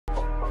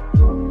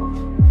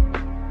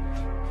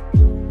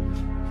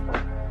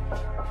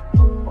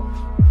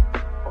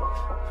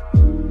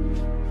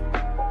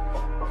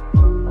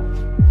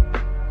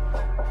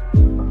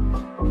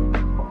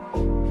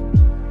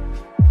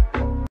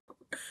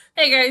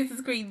Hey guys, this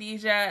is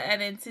Queendija,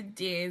 and in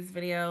today's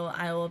video,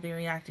 I will be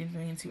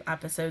reacting to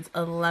episodes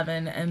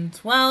 11 and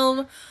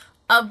 12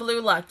 of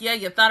Bluelock. Yeah,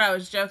 you thought I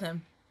was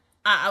joking.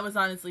 I was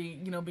honestly,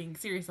 being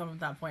serious at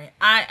that point.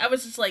 I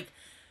was just like,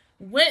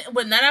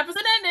 when that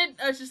episode ended,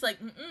 I was just like,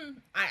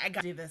 I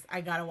gotta do this.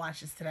 I gotta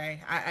watch this today.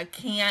 I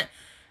can't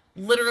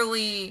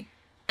literally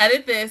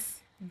edit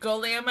this, go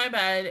lay on my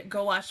bed,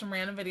 go watch some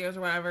random videos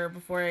or whatever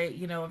before I,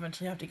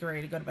 eventually have to get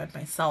ready to go to bed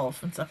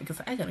myself and stuff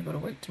because I gotta go to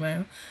work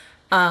tomorrow.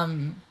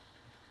 Um,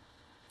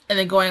 and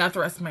then going out the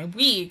rest of my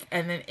week,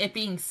 and then it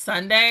being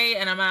Sunday,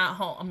 and I'm at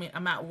home. I mean,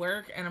 I'm at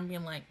work, and I'm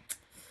being like,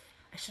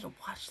 I should have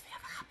watched the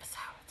other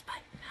episodes, but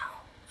no.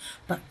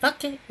 But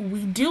fuck it,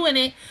 we doing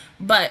it.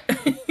 But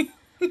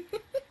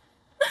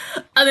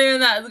other than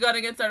that, let's go to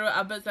get started with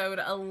episode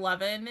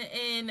 11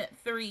 in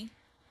 3,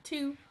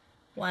 2,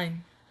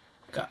 1,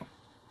 go.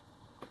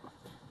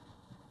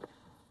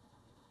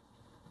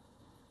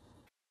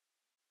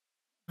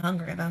 I'm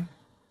hungry though.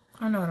 I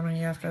don't know what I'm gonna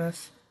eat after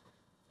this.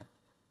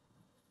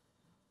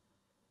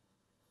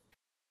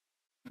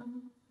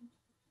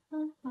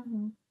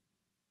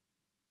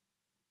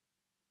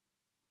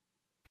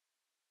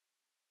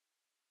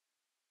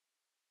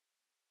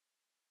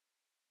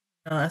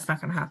 No, that's not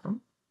gonna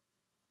happen.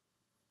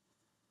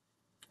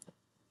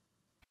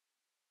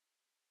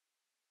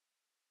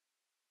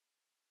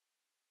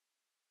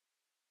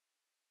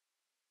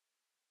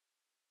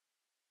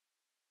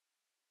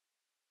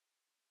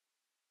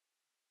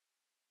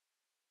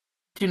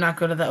 Do not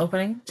go to the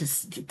opening.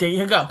 Just there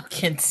you go.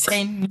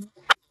 Continue.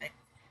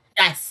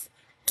 Yes.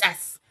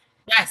 Yes.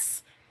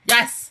 Yes.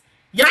 Yes.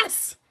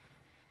 Yes.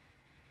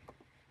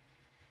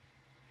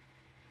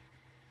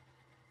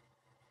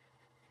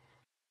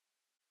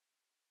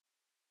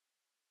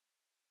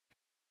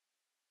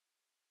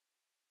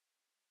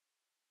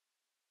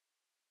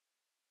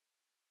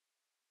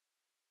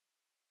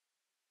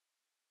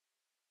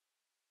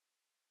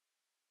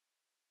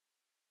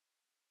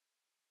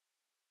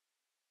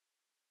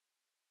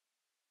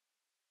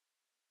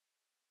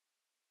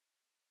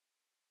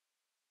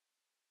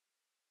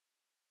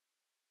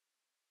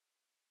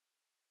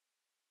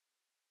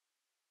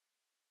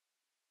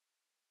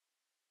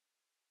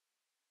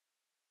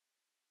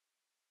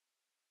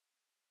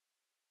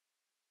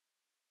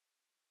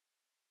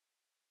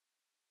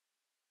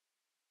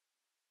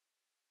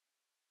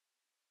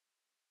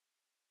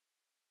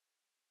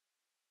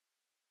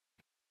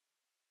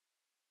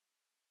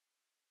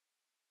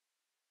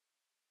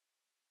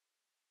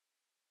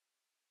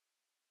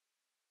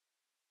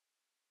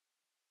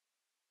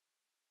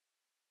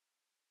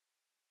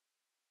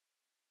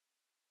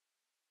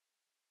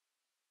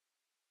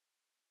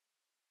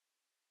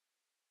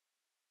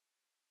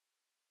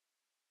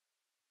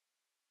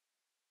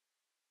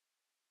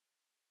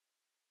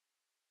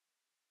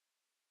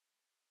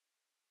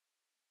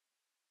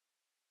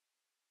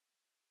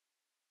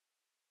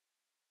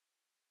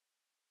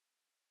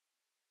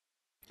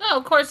 No,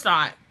 of course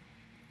not.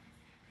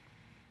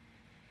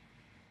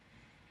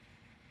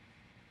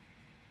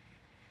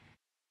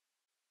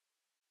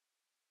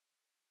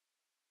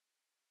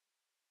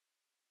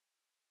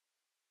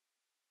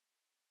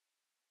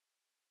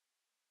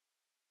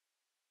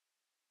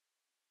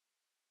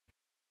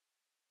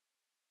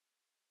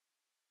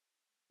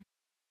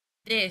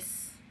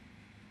 This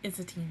is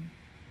a team.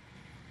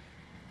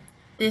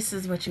 This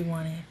is what you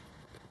wanted.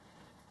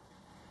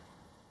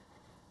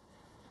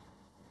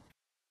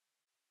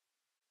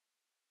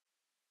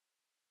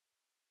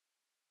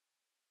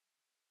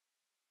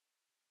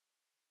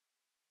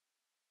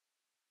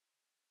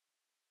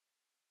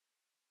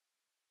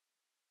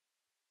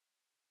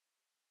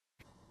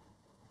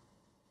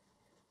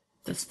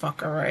 This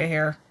fucker right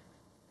here.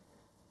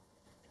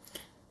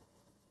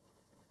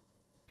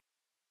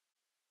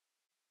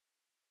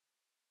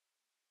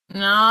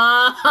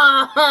 No.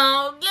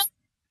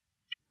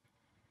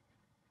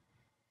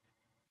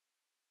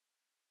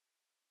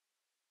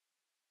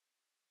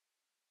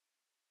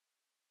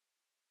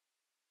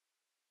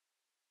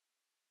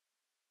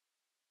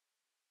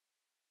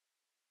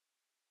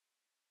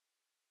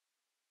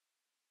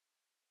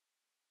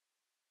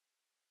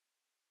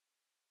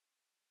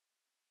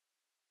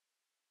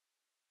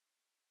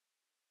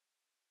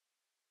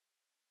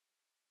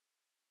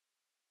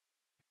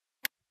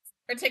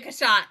 Or take a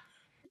shot.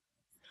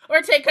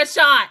 Or take a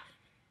shot.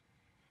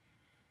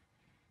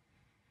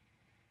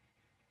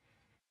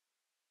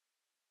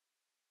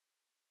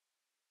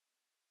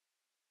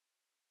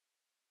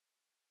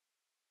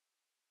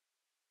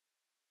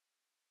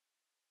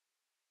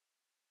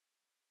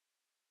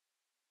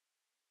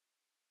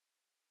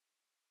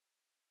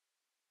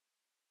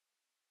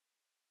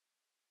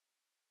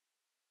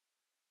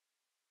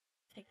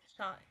 Take the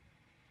shot.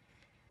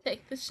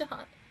 Take the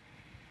shot.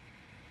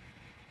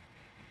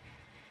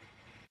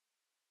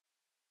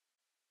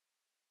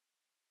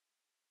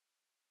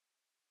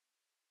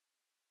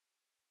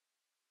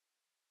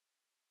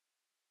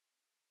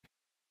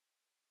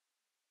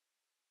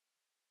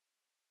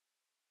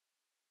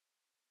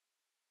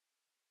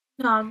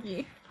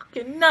 Nagi.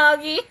 Fucking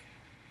Nagi.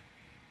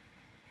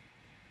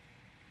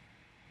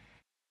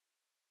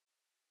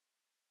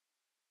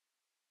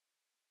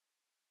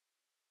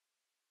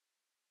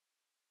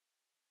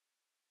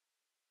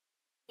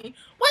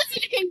 Was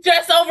he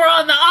just over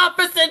on the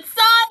opposite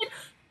side?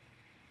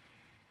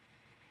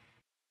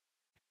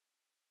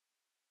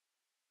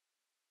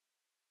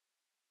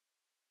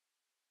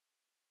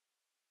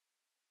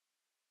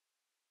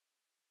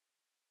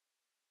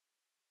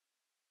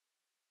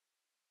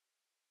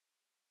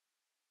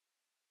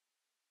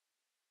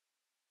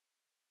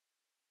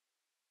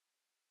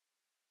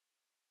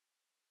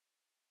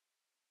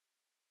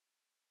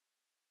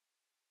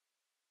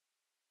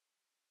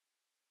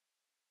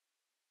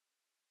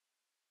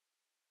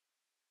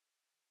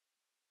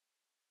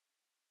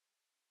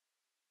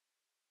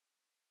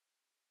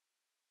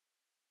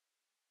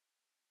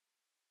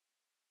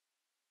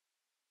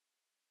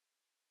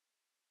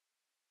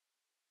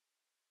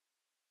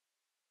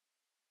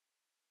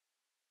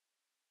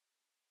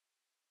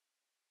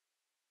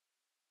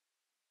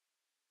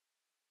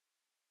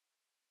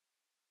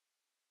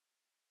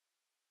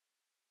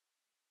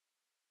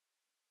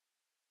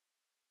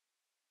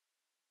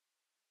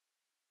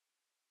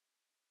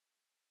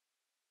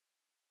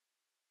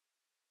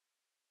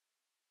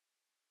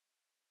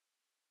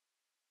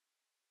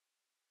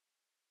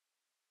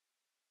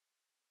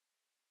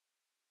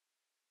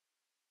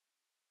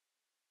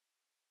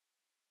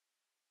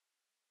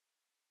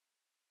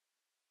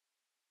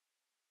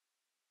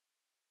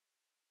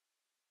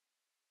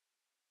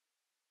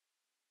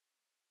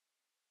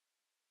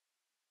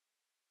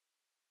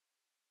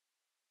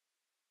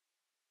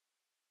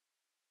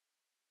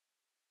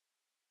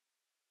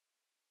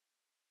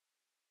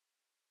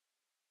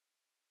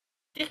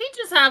 Did he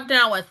just have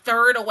now a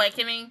third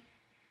awakening?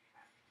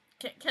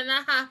 Can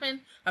that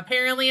happen?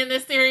 Apparently, in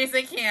this series,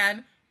 it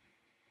can.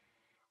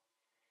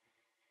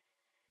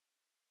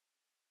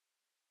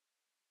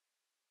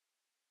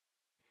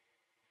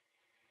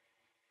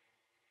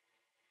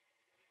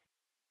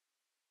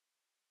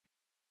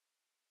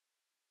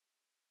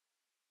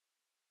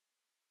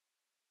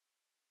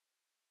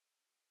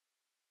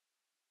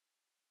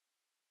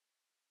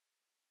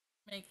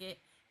 Make it.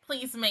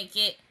 Please make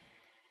it.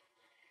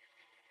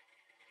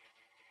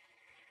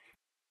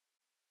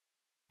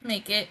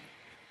 Make it.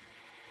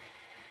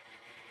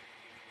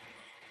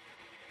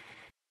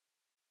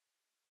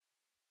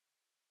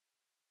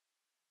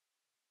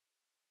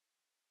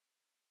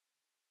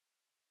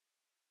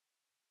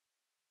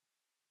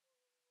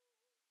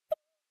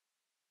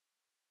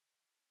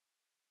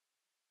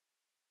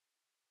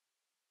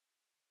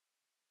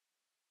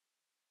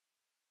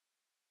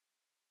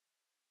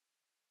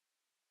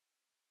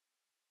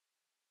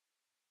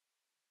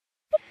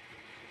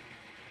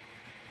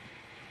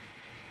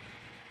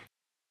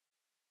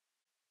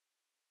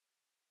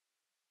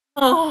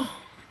 Oh.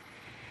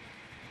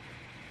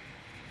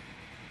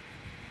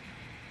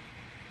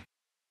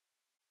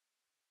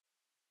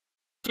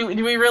 Do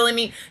we really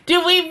need?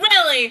 Do we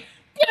really?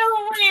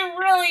 Do we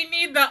really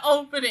need the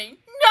opening?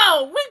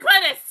 No, we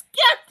could have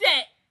skipped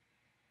it.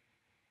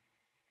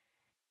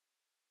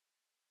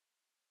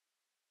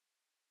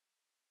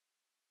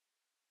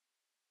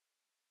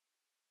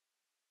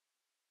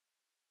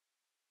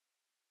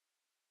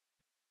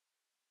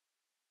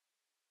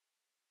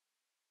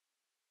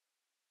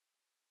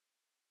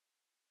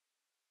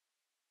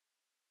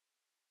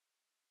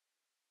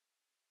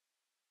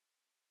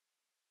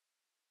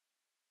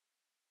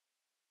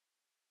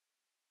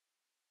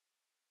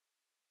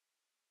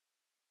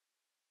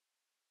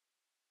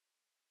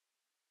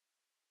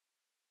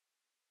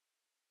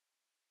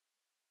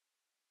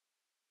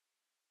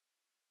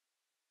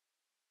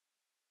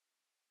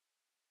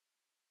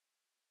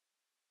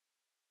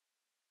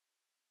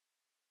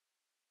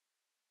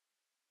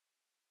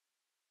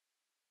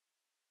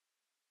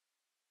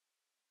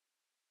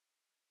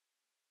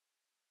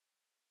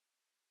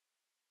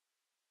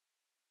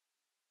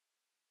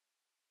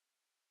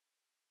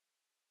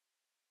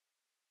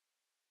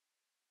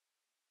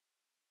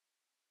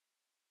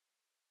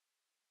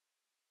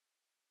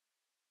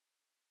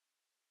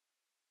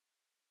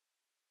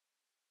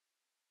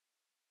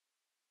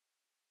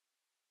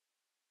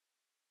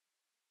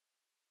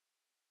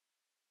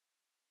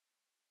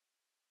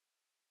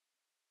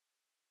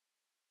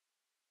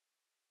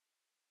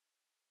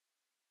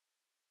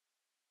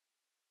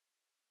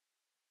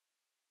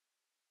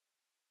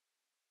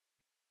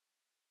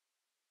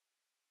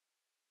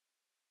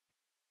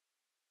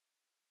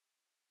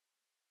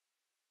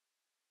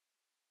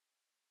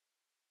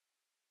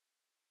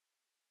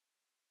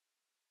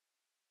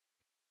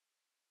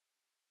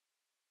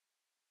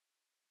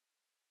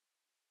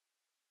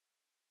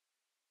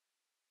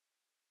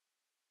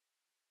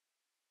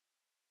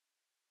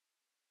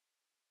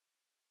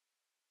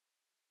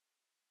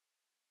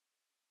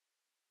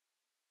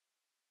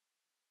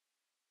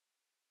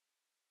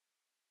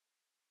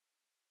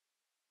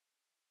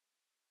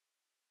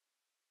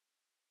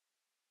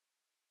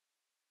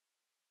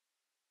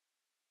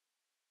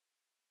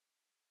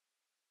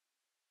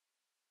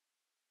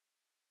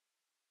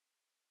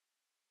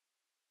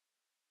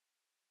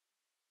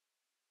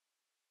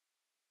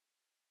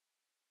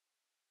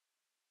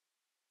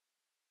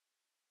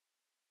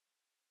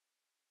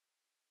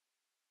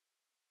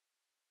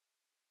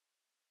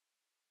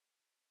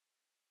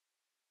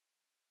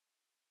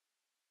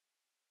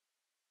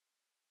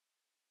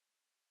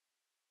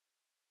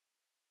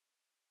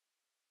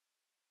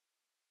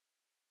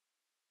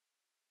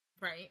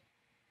 Right.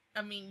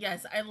 I mean,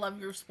 yes, I love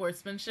your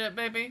sportsmanship,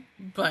 baby,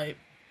 but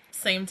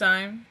same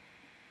time,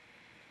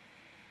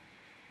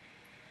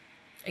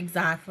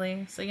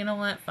 exactly. So you know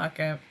what? Fuck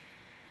it.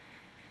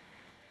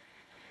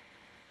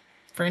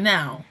 For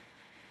now.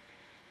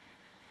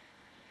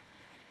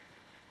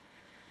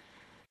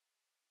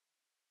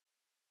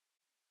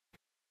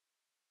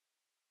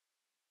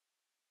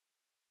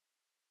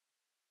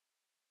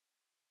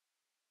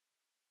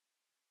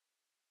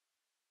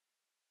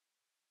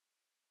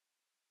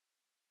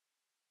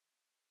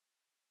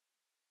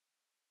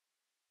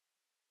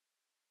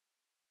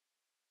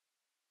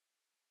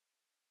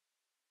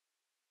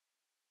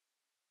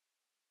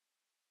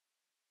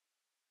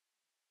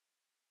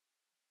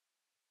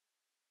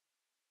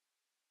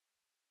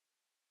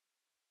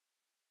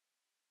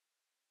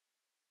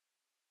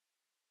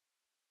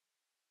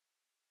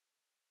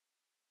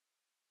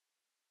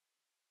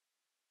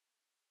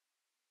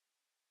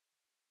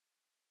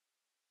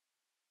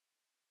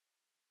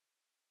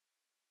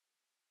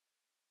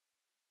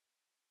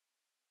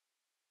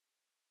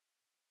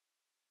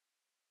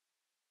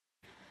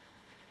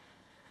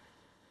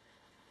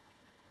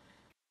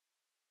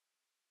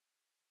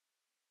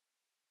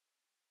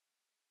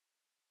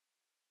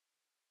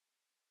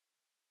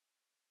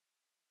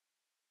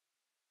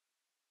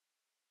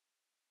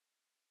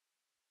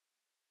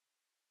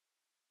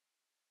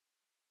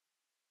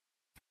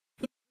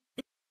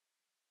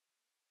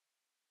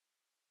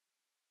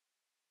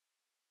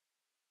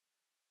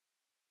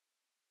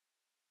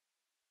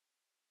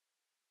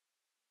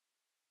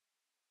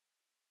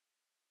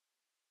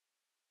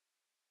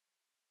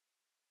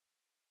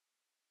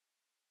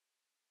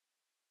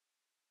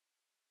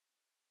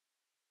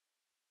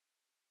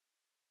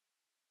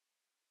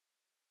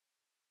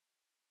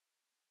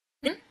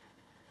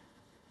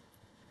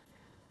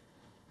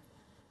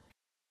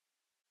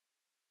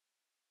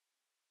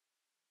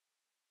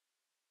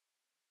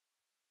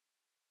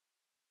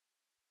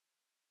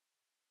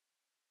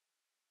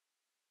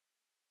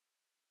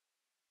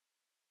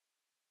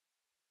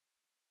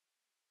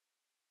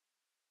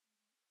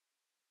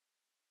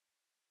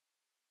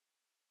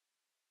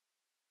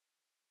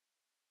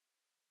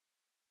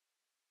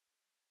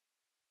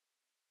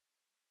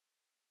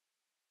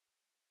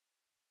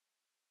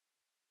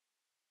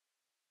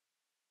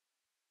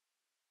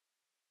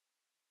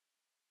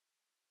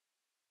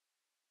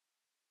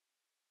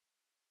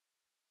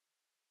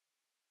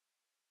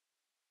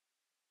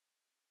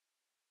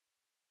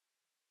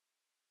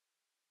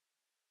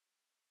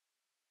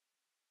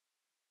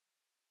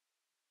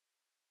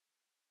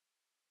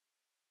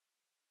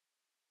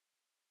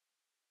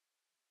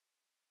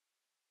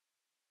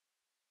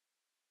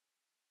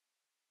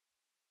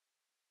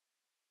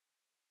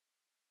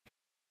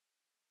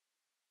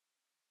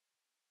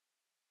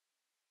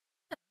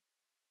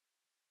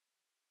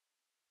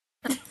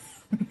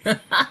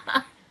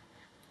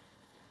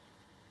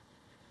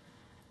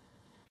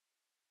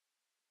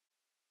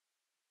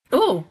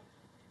 Ooh.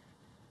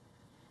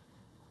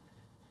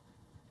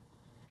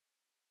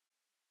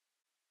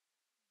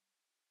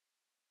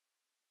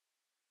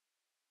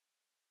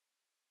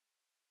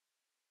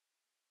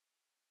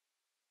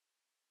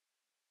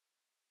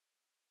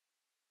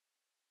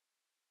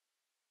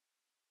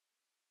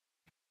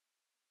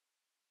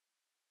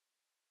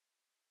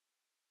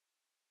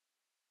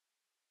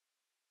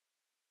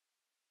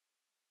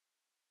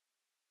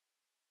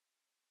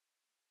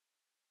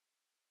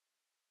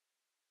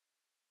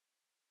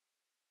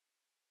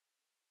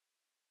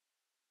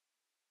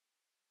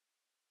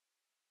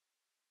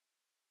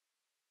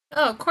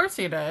 Oh, of course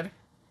you did.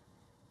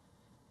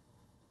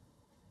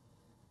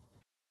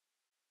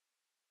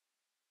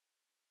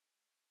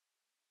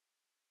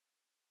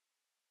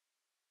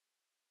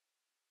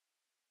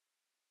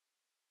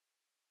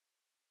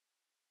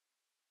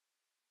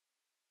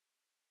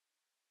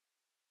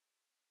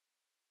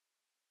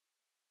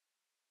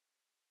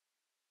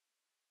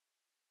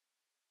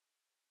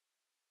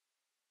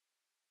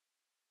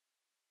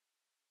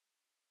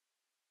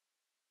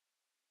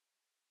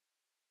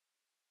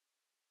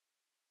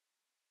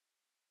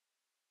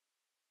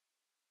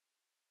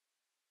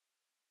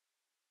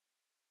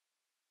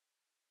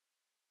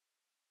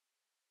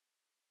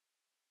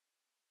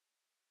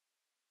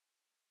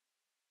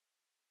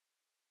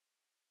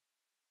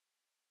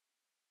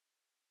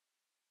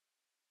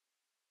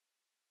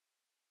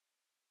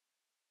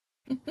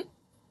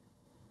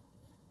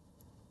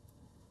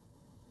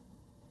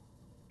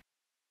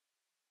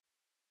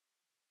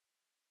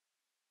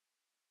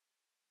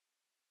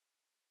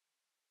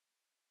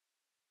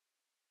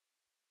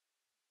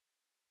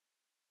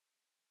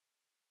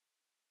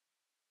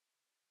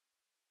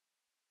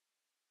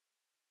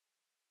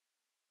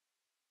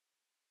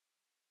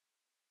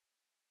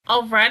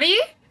 Already?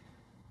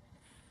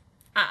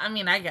 I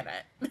mean, I get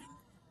it.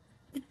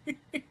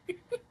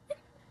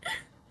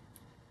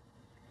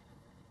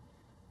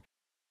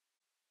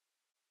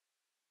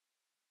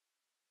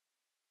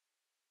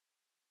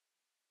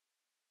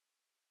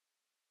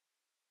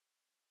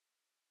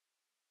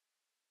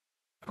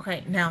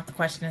 Okay, now the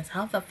question is,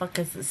 how the fuck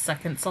is the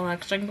second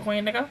selection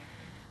going to go?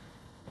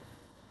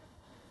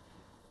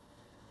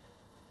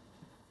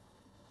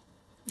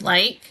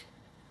 Like,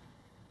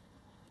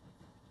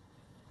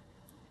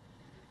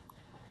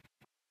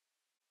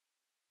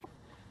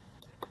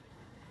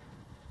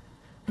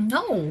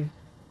 no.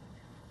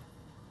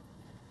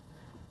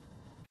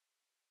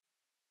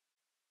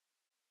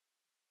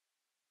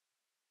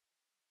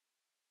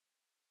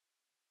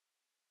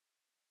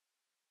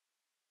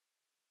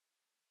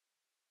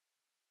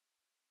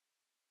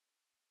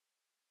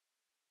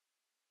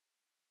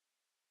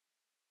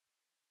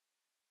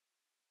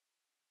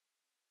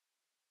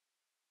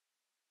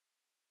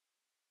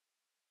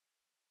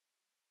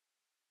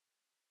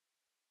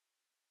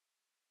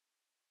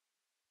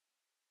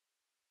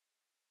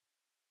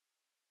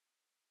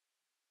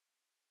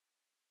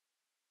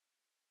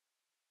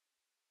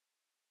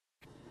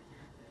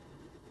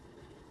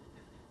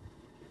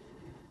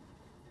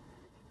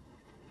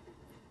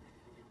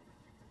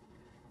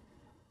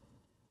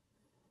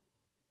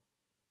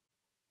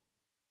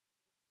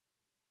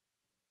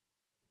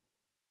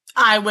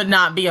 I would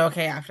not be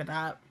okay after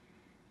that.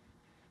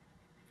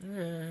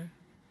 Ugh.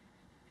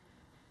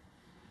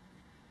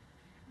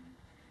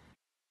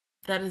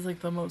 That is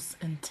like the most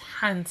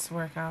intense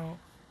workout.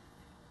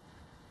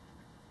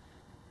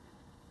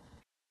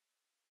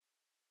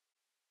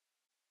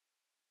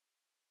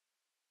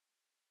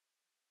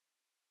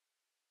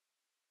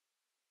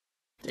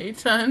 Day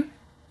 10.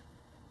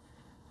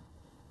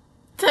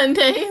 10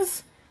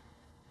 days.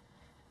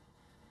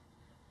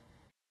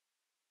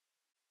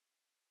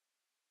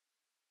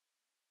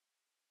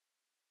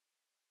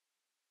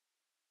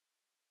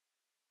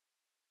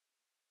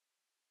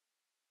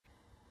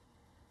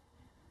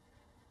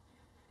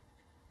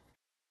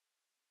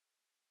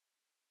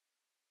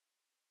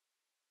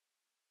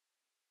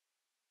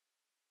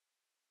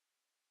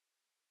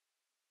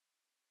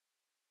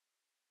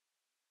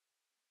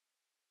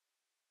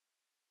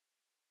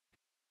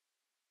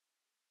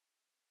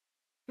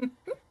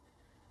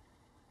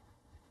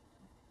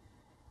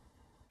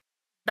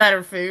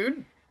 Better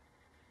food.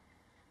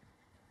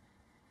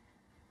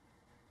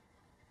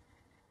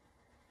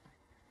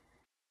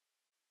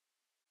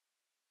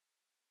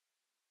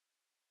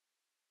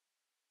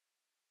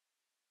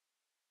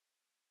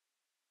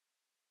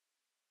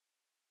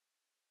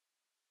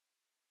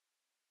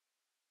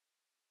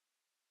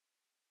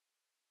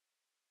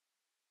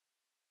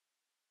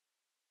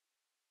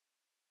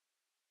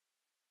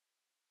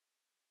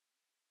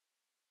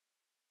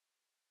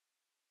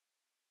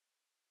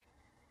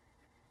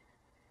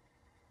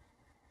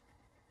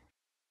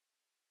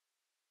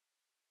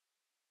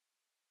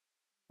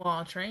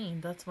 Well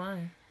trained, that's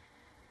why.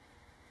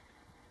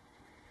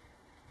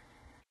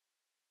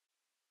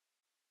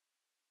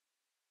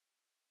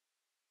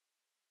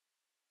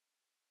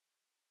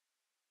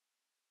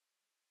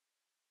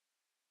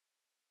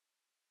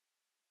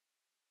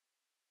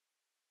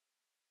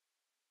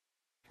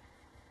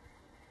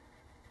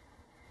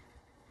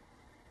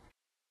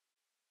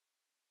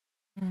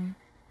 Mm.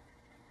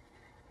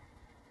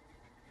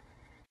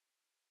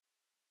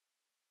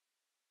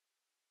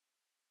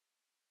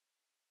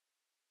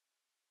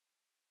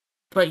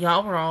 But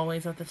y'all were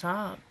always at the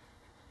top.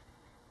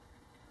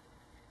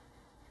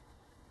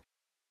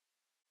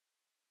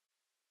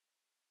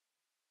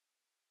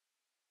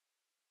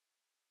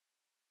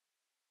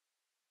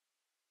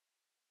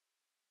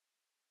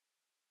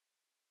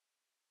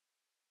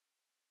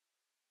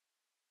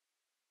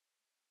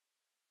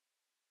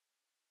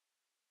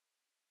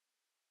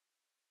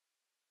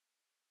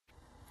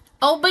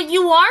 Oh, but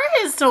you are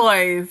his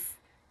toys.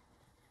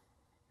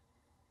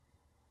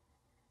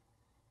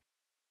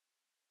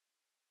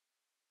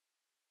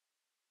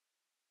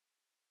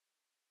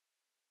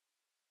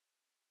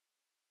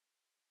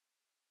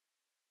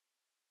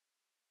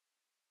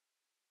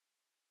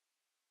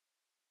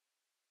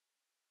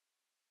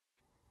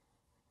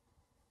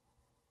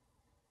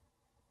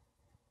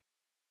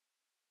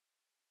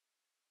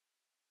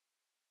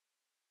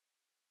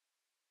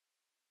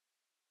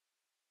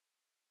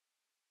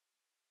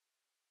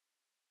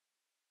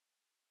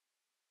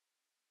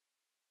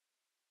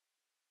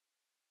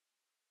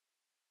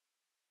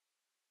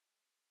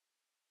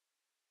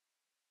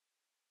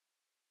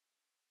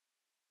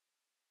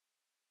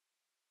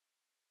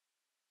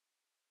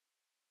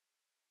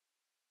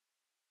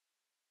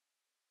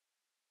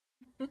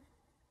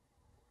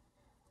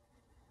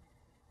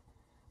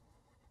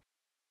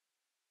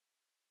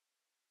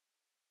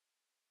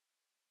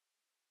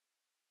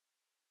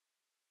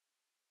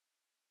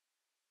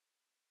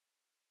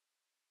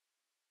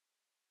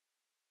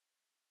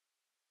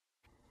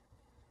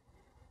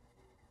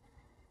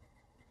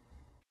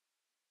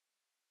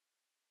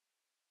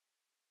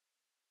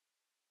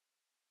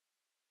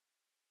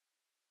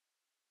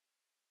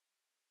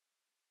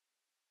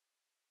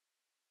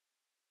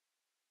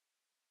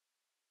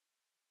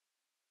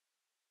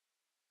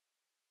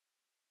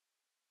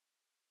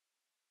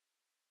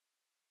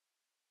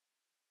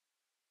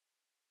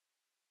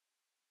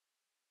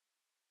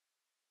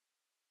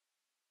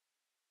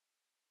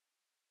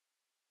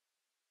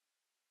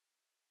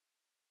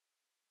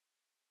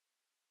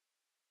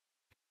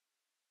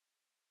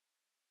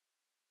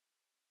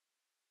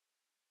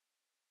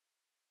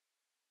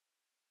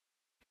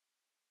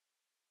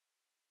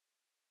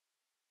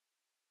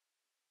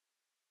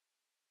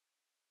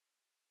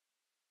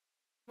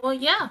 Well,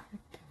 yeah.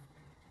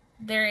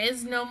 There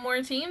is no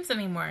more teams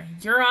anymore.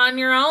 You're on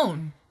your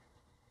own.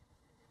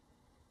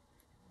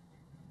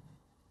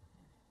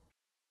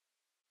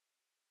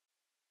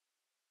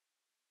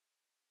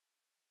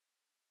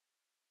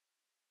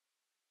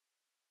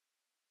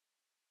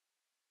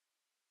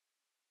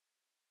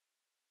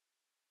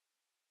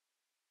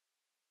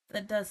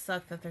 That does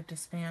suck that they're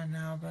disbanded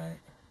now, but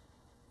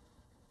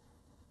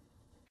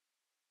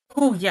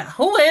oh yeah,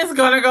 who is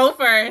gonna go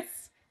first?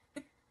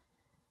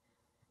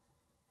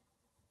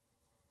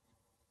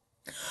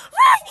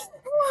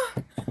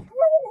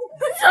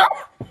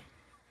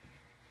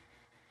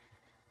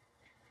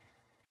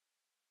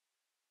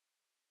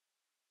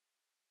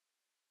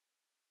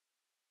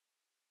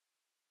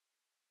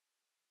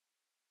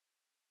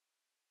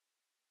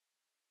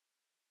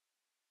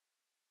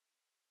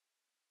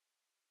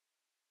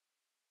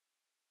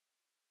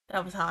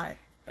 That was hot.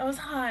 That was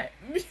hot.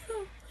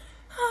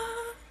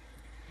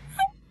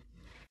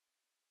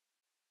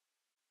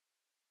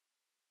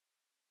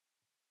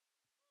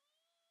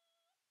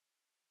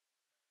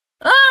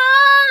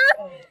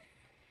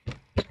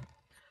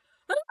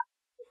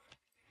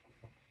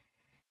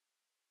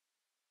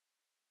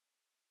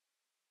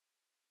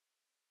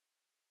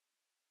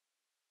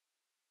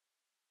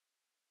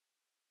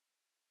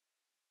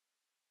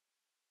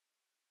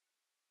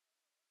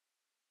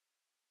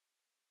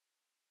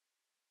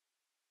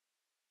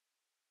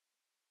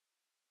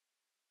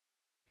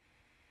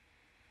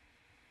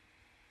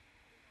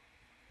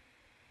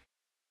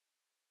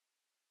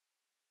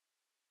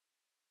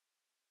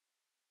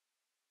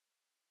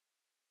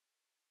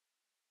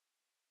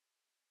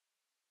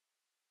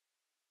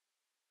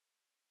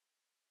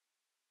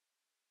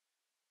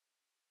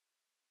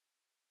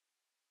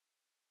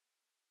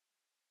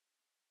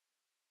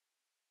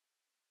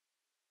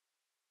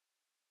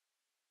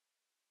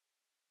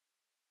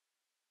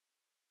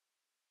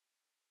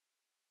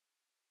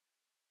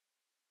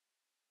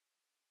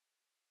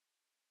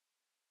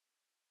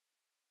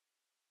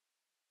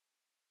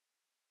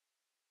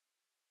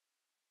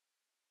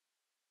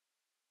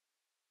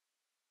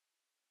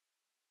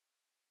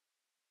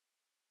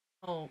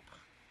 Oh,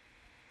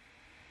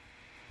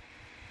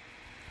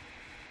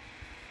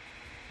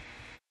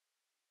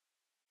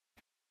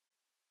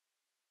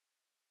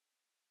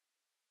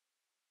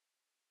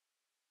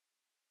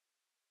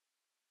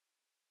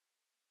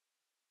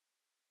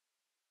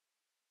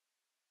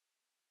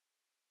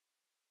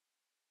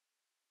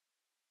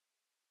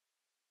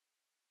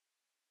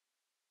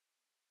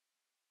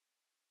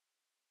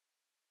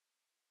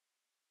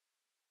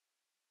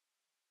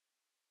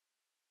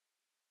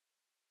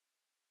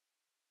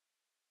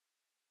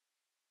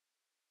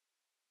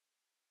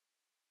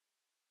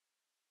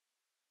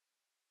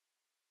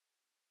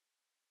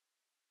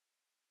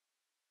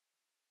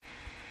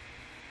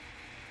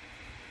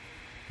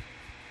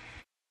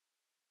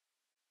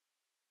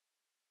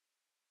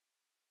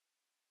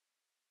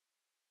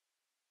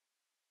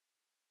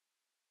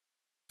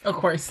 of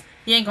course.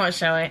 You ain't gonna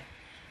show it.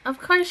 Of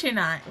course you're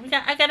not.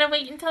 I gotta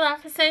wait until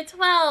episode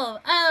 12.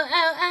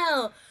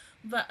 Oh.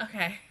 But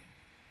okay.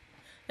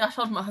 Y'all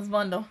showed my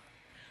husband though.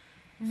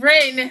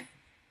 Rin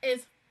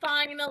is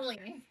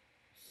finally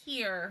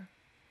here.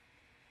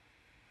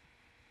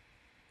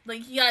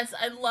 Like, yes,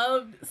 I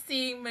love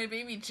seeing my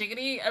baby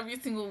chickadee every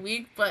single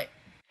week, but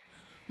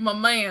my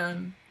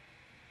man,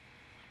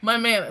 my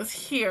man is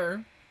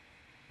here.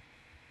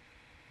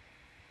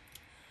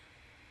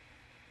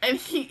 And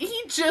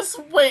he just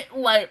went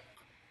like,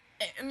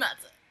 and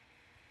that's it.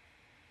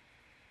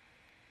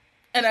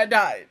 And I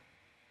died.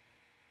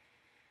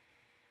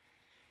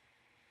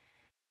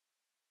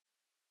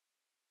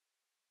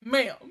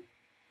 Ma'am,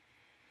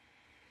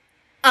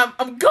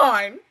 I'm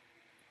gone.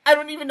 I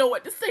don't even know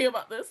what to say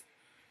about this.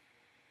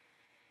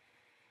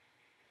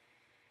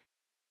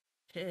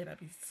 Shit, I'd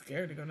be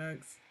scared to go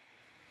next.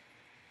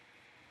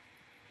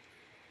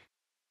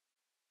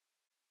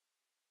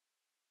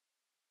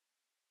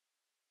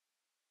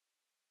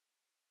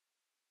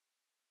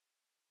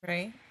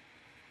 Right?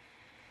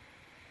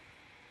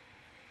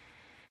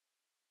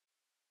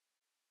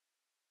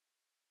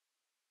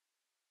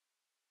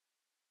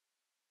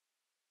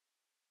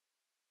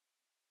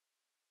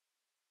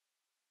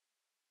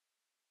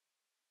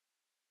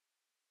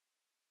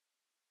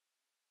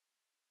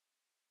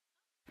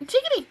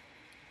 Chickadee!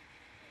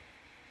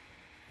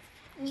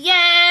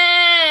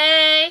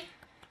 Yay!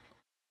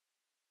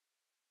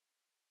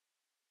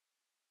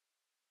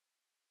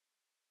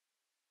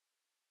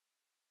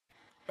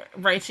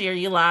 Right here,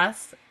 you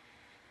lost.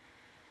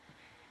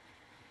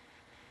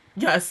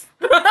 Yes.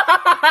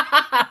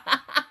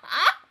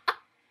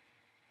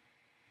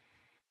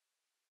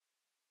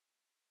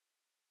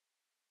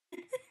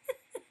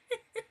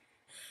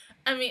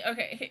 I mean,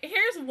 okay,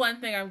 here's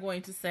one thing I'm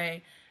going to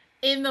say.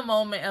 In the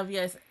moment of,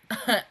 yes,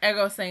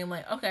 Ego saying,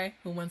 like, okay,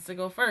 who wants to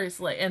go first?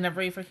 Like, and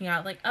everybody freaking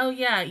out, like, oh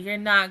yeah, you're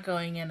not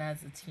going in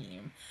as a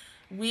team.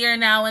 We are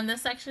now in the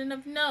section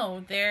of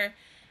no, there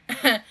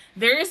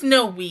is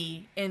no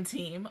we in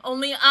team.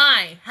 Only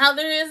I. How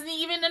there isn't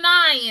even an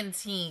I in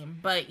team.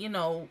 But, you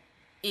know,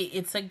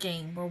 it's a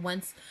game where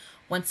once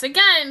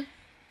again,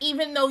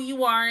 even though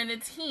you are in a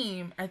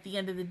team, at the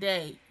end of the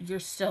day, you're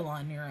still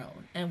on your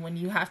own. And when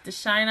you have to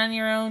shine on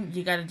your own,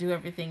 you got to do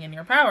everything in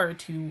your power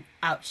to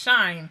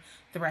outshine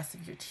the rest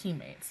of your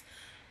teammates.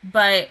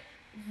 But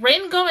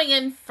Rin going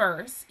in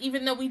first,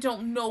 even though we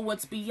don't know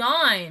what's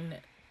beyond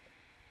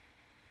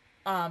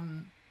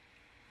um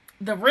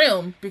the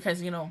room,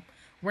 because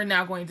we're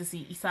now going to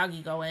see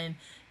Isagi go in.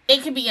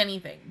 It could be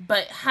anything,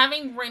 but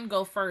having Rin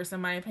go first,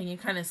 in my opinion,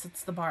 kind of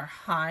sets the bar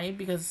high,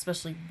 because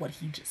especially what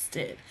he just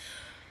did.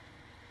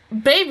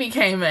 Baby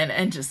came in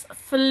and just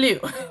flew.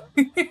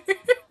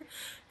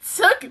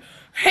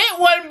 Hit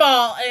one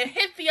ball and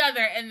hit the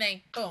other, and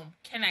then boom,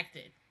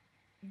 connected.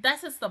 That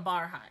sets the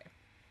bar high.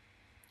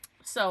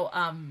 So,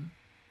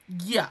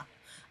 yeah.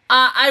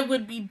 I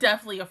would be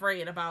definitely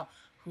afraid about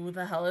who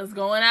the hell is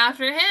going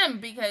after him,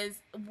 because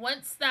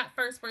once that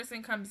first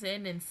person comes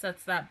in and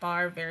sets that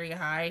bar very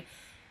high,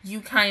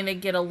 you kind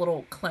of get a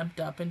little clamped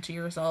up into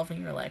yourself,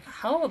 and you're like,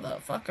 how the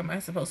fuck am I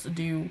supposed to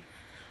do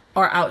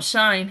or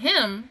outshine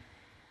him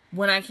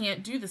when I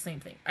can't do the same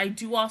thing? I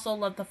do also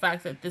love the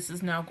fact that this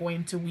is now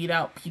going to weed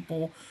out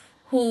people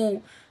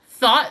who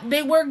thought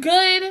they were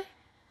good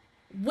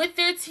with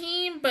their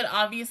team, but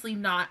obviously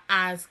not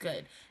as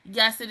good.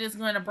 Yes, it is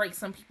going to break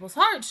some people's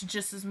hearts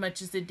just as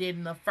much as it did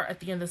in at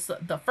the end of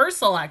the first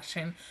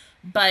selection,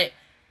 but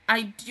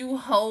I do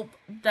hope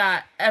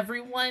that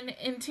everyone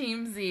in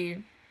Team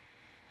Z,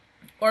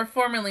 or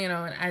formerly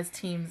known as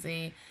Team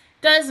Z,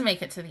 does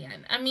make it to the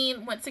end. I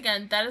mean, once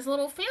again, that is a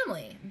little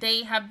family.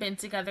 They have been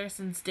together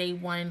since day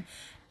one,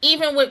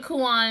 even with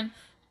Kuan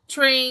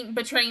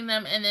betraying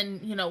them, and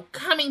then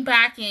coming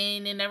back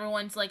in, and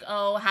everyone's like,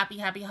 oh, happy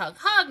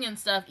hug and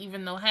stuff,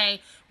 even though, hey,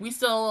 we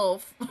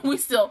still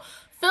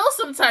feel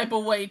some type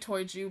of way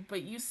towards you,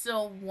 but you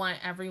still want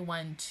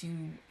everyone to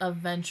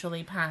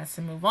eventually pass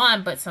and move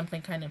on. But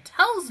something kind of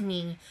tells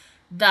me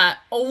that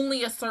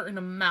only a certain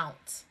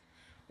amount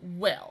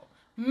will.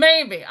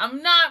 Maybe.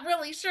 I'm not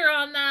really sure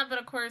on that, but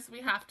of course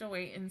we have to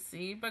wait and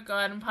see. But go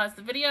ahead and pause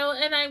the video,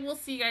 and I will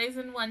see you guys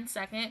in 1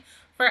 second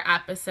for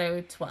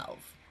episode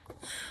 12.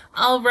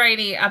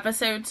 Alrighty,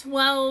 episode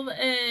 12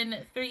 in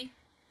 3,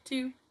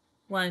 2,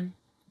 1,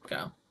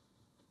 go.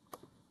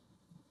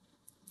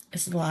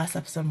 This is the last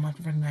episode of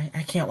Month for tonight.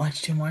 I can't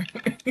watch 2 more.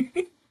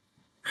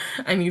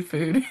 I need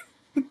food.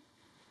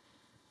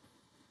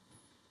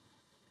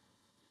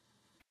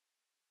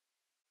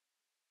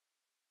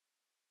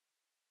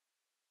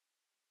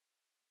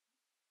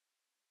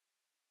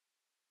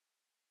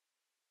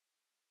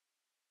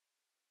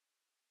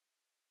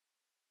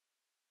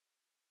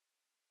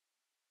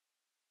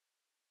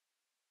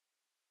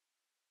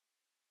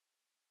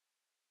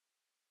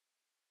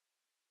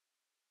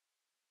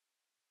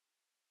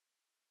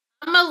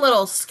 I'm a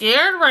little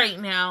scared right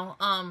now.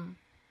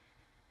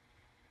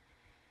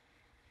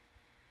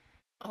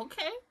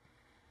 Okay.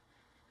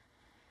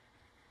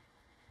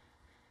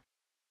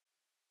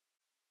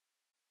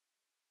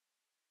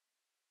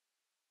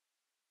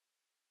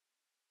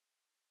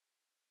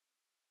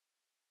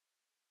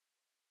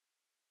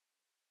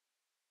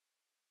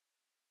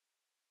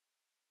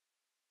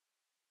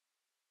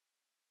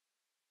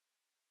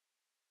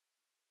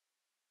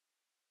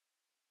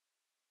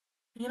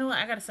 You know what?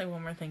 I gotta say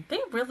one more thing. They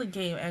really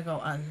gave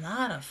Ego a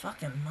lot of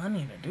fucking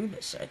money to do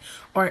this shit.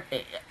 Or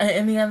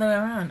in the other way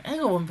around,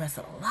 Ego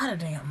invested a lot of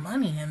damn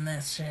money in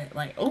this shit.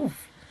 Like,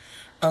 oof.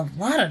 A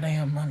lot of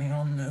damn money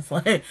on this.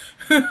 Like,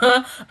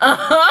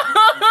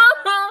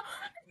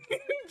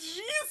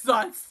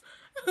 Jesus.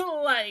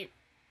 Like,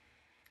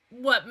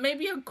 what?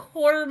 Maybe a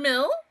quarter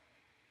mil?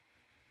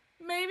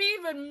 Maybe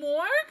even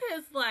more?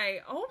 Because,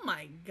 like, oh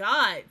my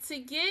god. To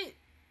get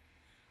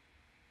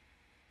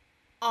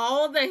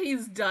all that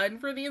he's done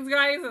for these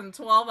guys in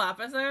 12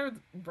 episodes,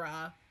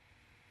 bruh.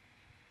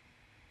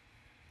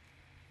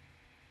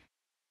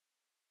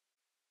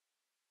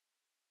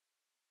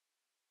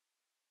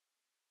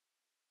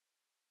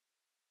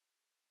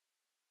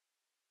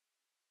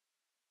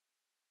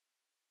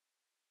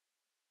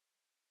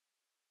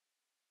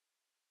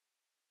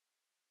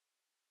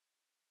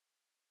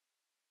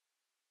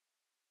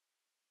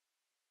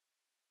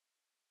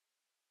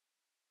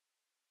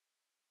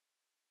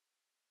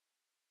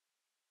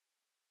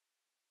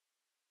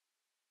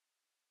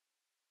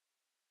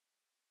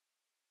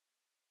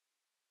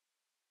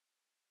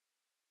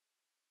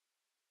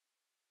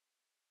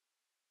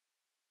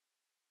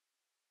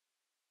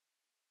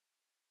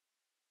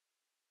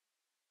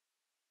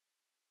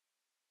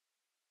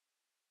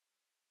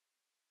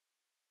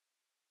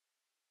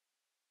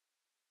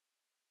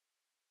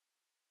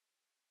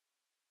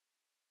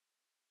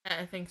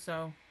 I think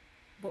so.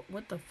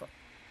 What the fuck?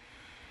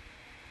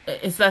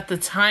 Is that the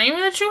time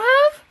that you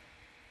have?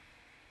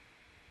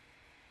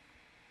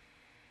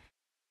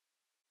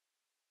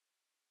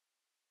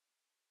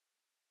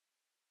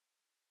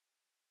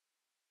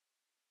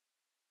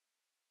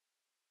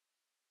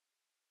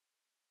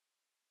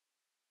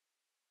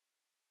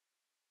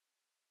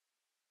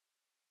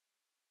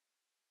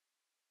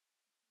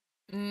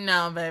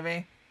 No,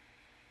 baby.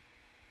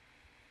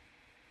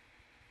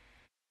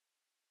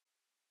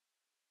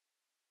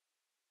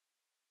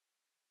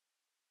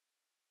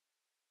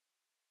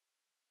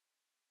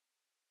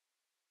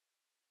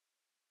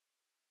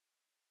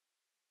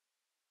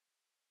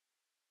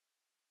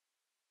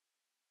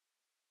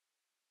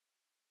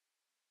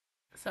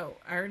 So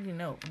I already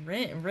know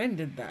Rin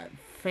did that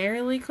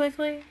fairly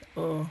quickly.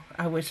 Oh,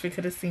 I wish we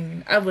could have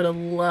seen. I would have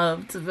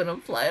loved to have been a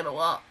fly on the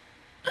wall.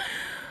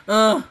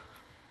 Oh.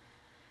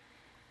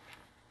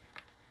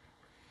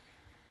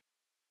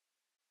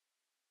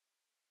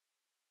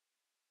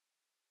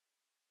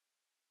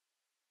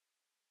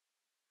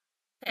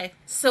 Okay,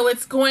 so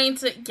it's going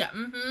to yeah.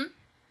 Mm-hmm.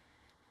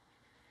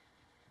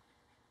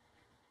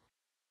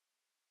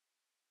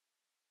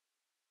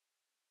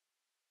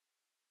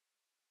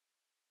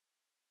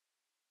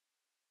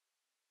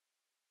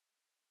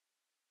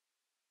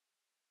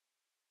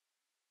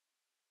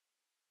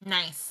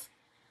 Nice.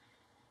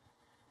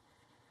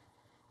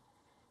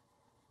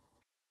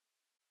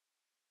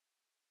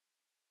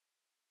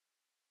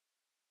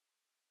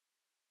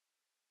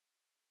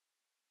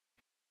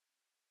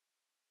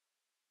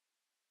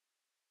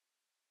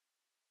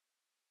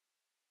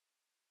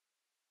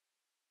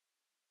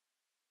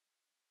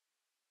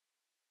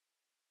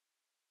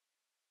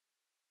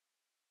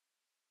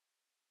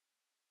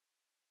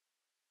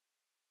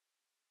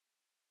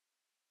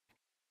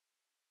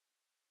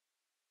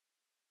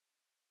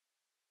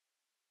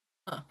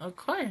 Oh, of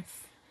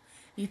course.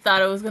 You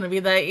thought it was gonna be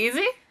that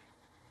easy?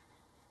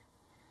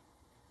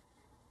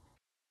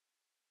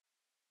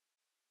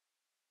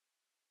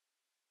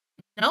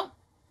 Nope.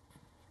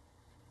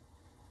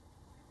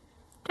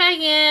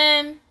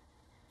 Pagan.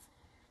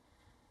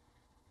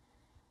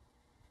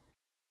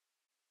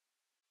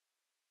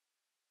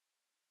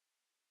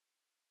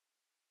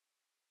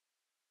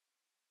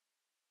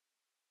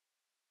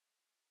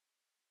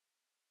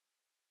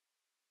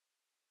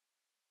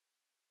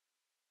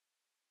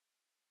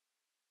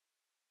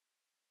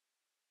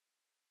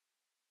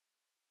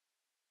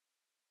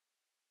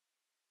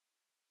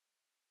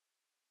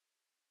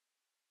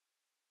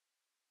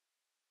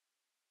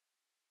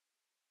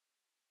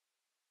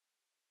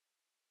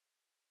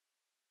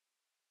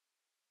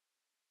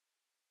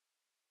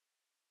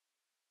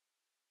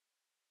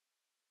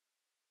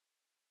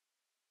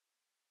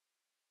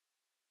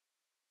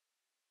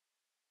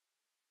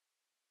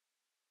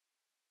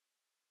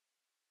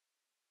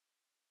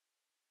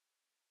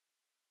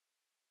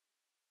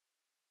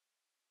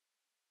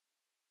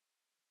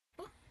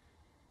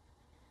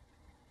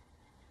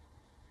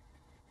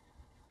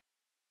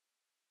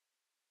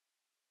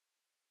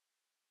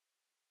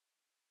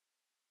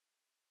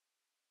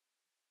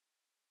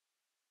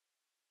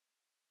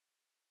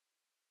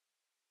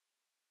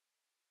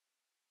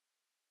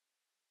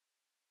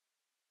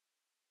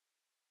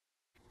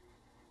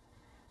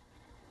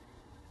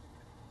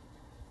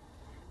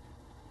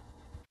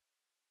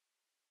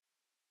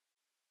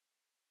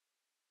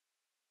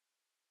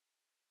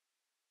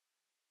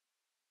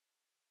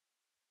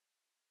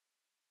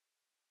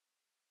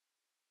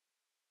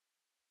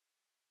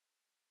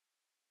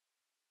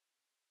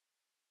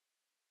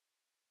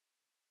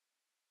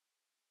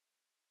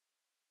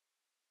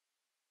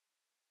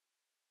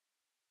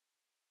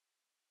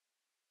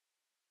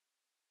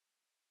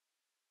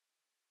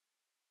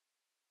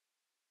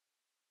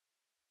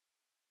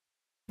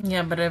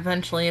 Yeah, but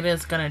eventually it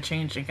is gonna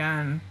change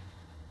again.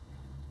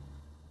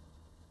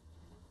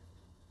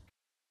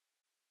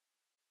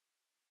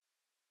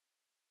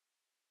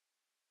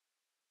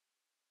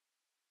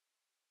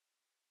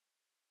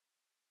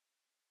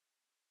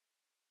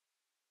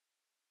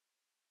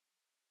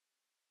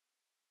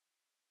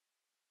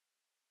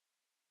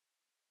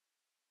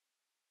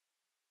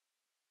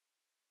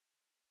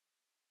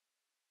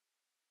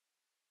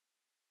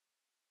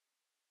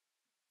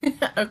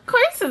 Of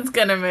course it's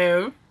gonna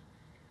move.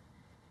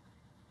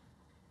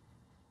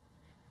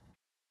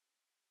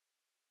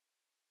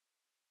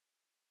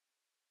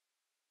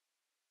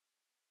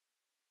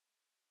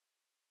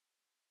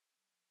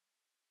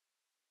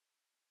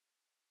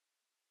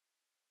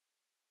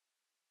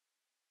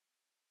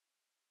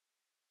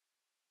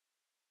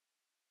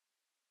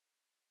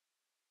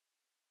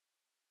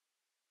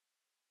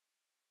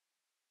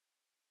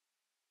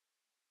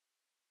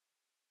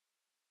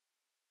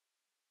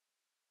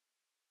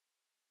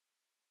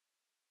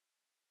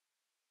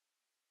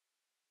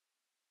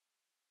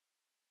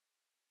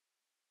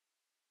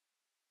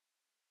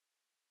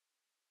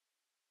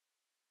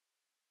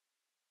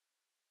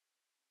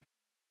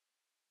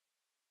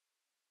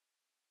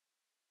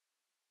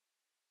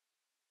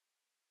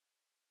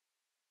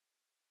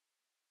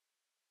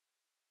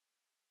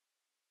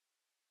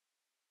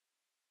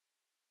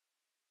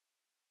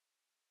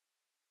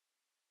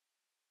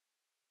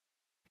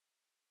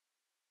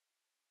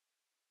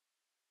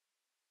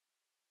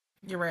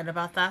 You're right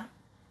about that.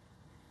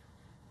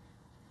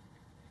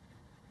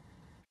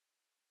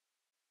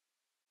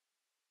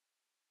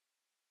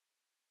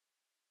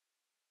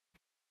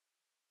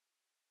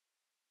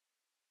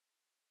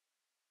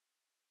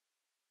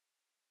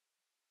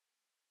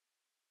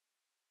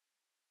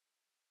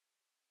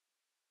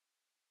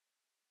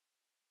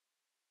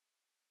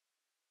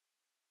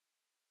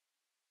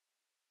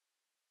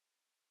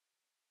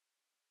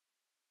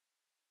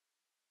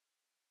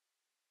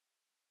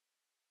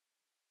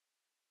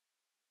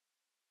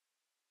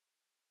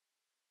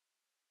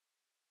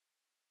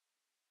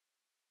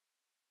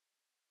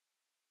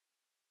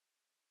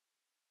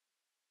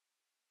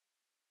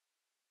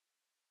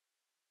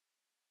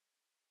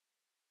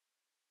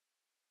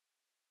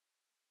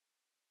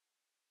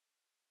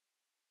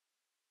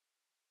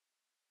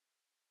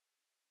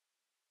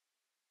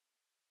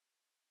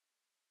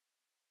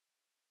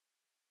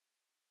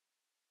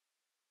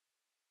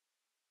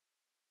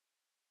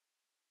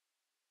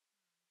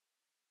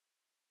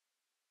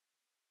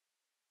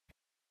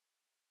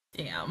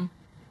 Damn.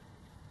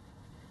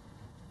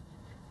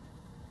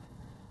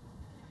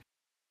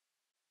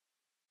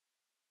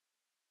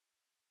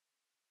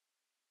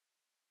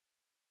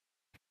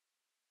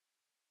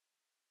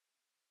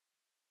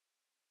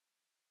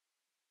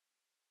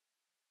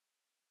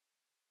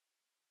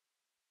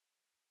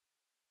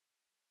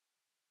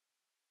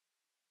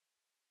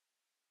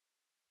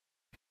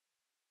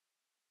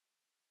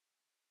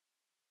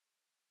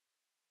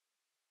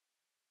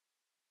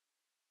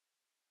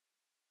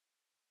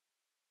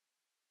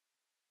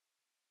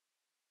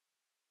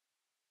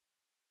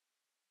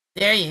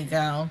 There you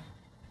go.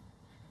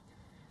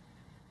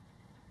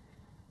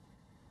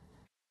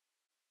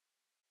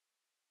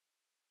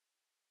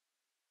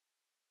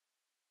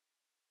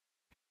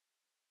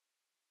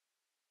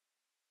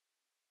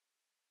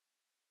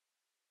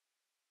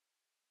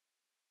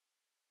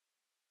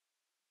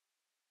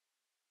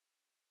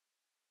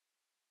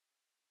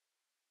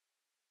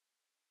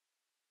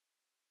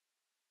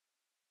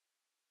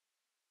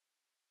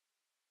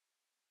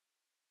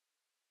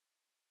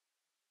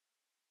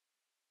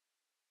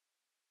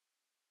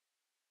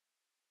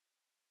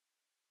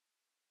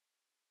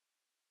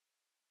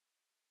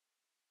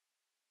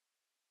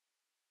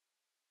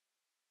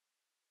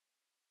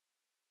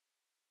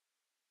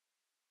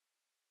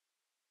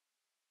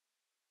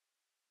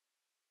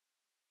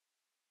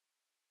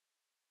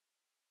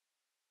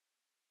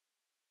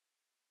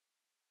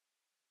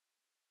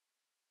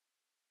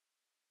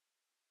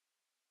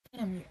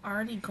 Damn, you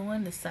already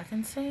going to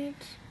second stage?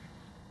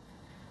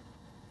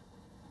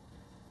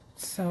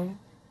 So,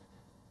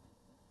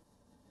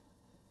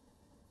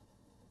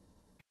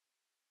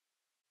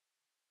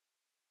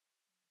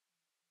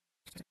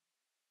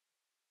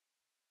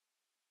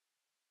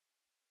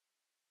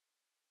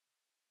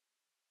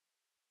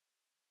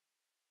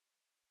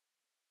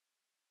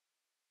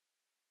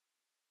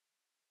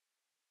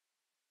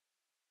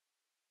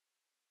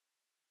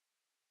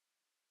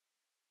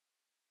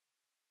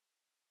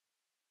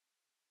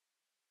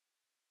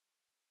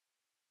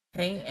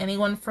 okay,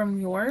 anyone from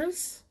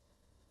yours?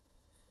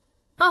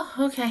 Oh,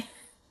 okay.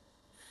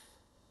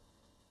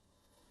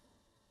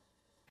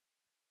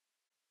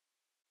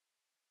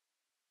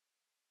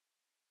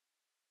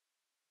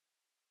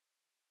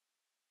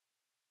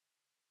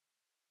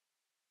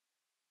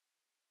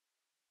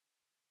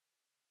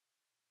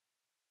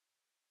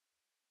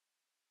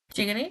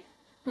 Jiggity?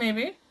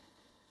 Maybe.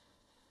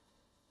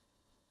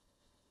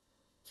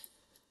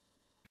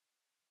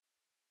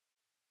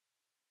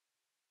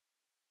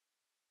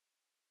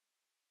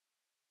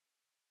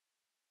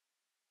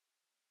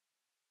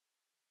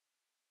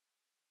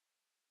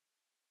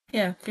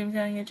 Yeah, keep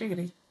calling it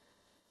jiggity.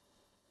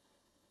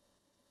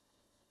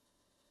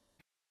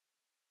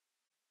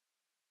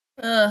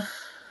 Ugh.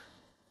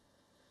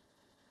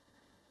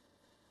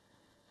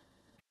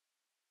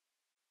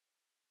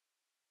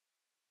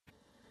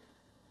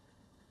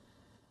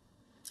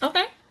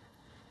 Okay.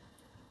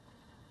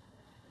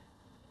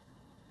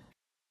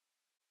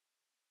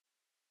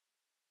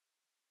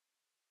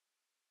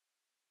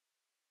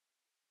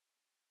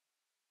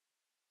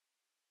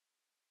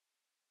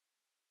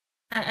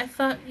 I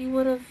thought you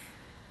would have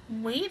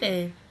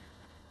waited.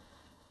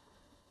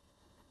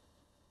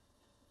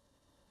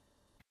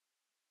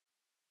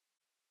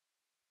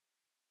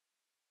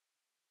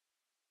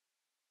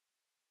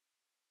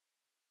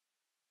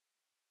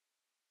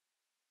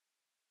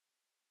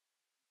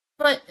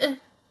 But,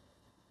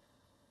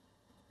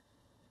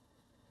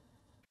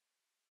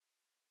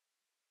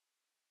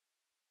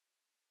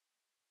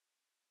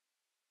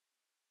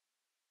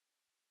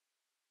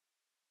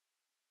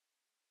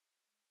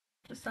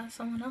 just ask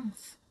someone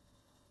else.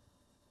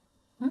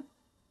 Hmm?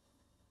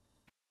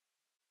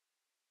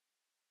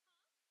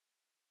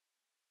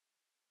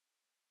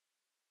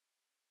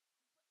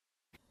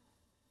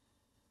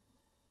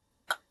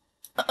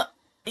 Uh,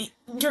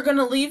 you're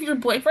gonna leave your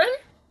boyfriend?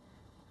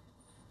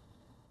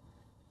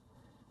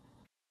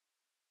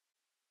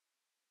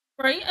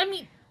 Right? I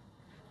mean,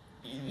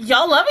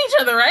 y'all love each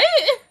other,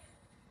 right?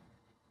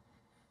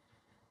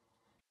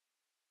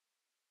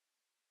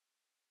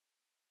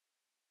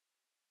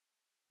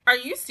 Are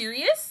you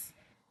serious?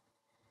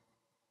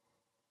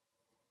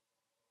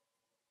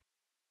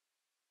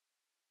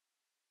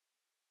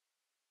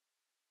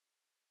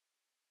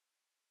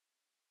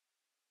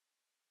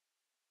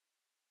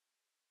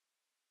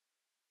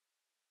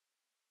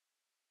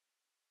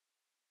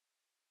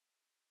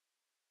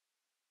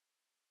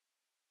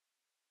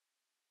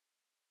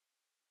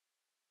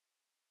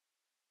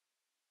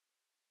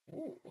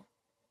 Ooh,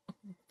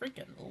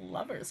 freaking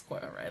lover's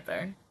quarrel right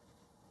there.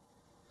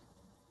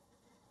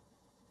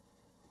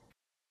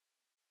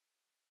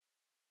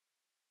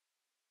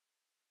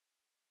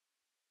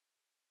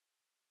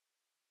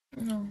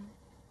 No,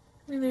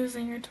 you're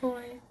losing your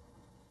toy.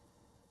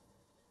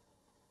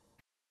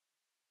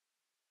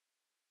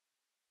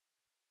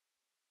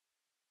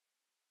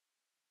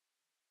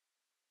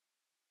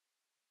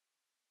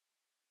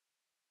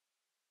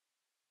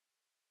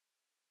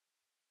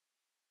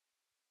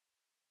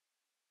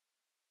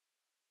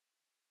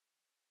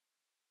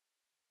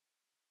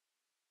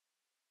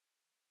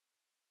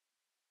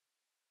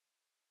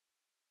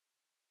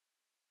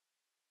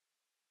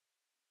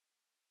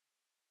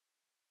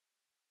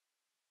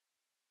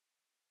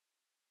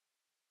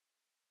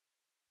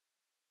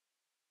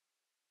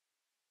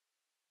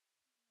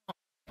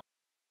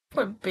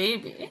 poor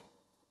baby.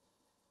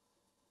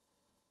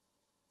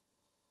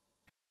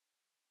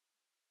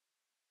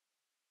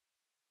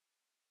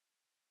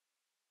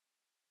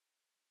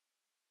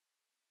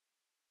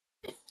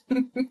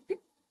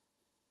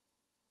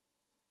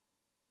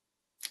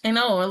 I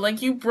know,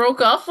 like you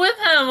broke up with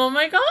him. Oh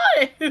my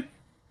god.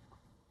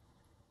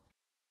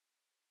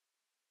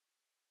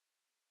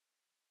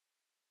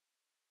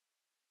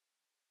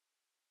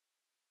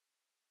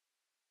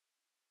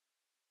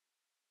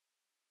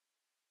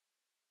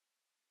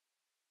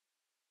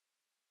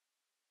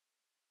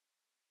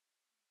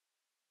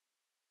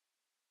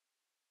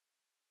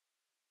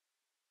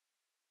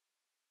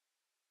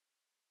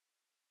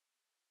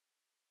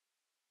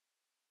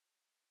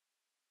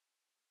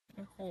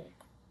 Oh.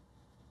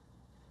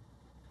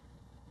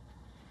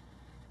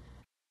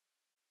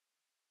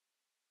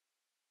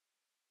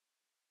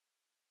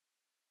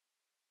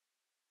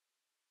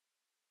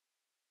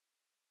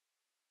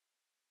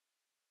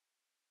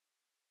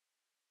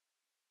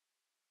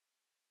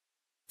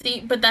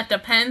 See, but that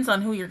depends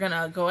on who you're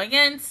gonna go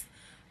against.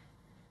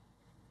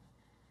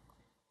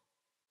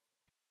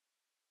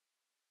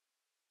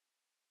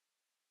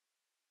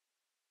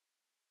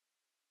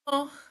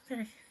 Oh,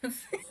 there he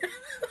is.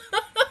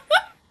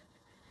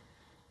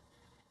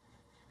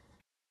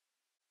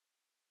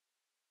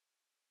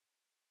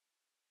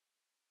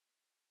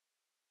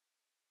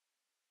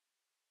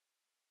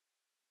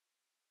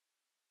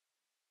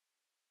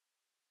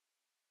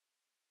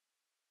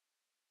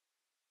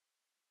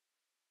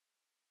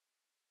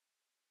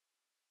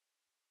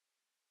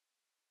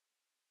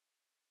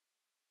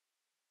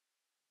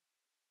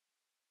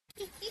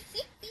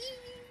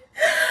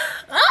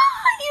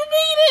 Ah, you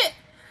made it!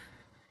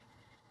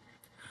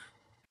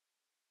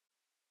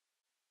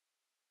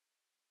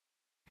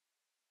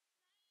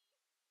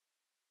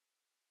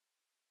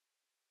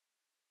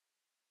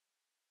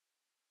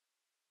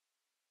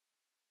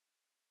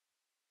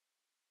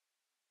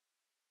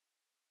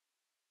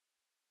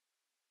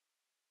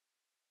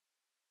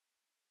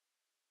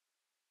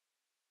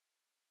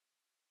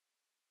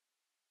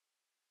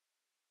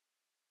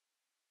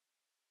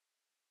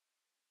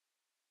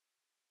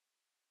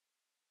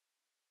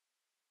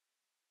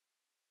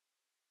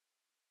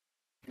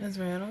 Is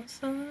Randall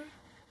still there?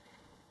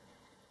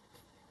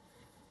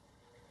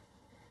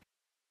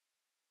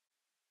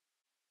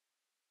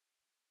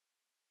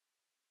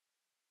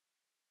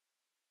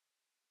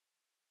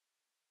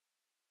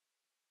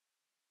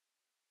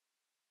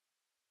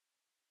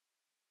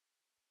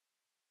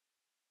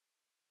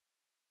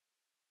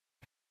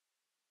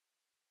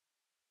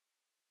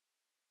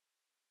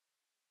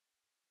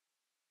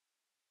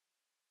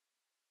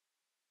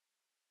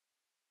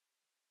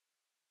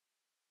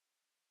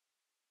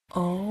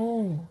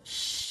 Oh,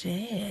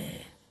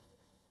 shit.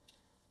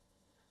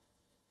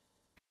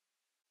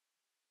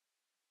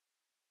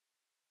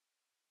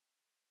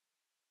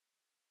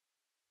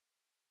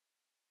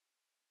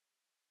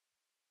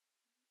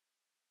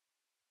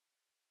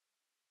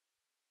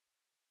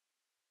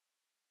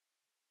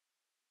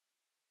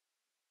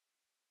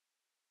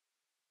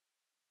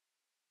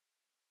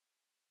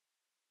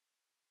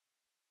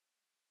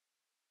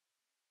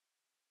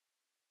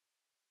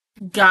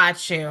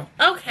 Got you.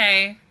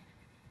 Okay.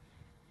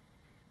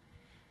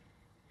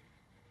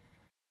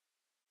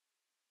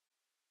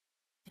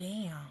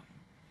 Damn.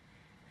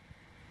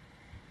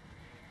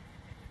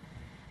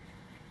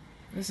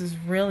 This is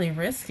really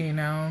risky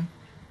now.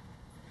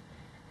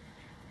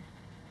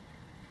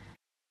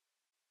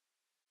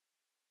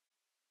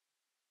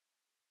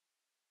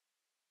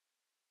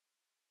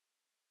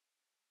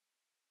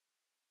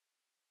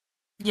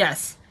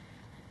 Yes.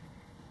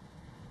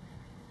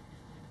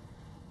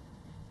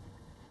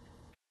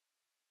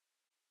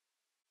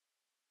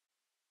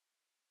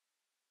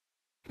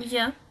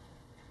 Yeah.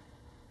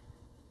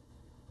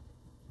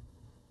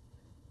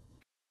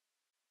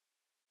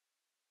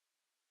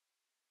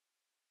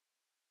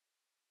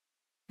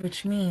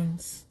 Which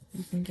means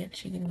you can get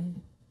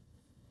cheating.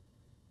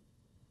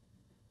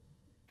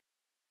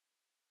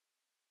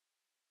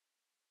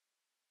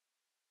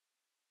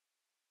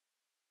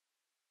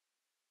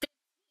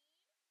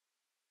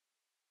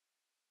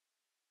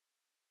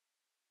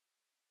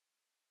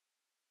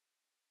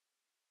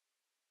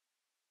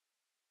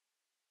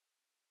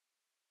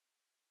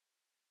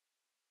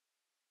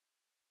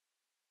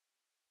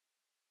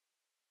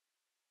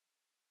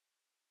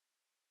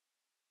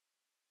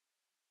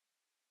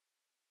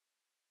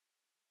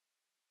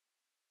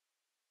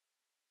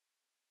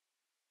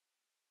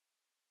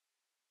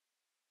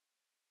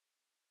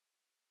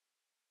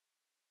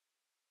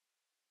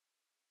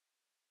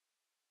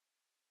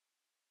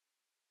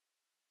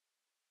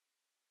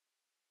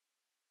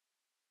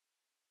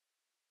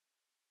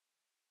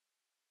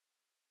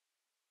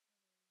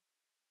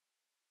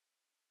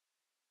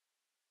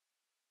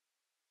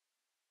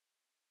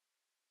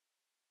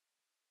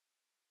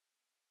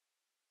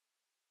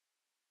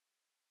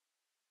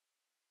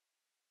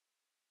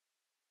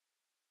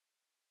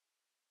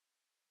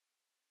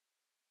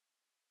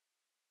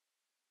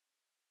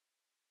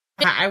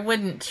 I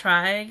wouldn't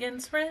try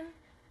against Ren.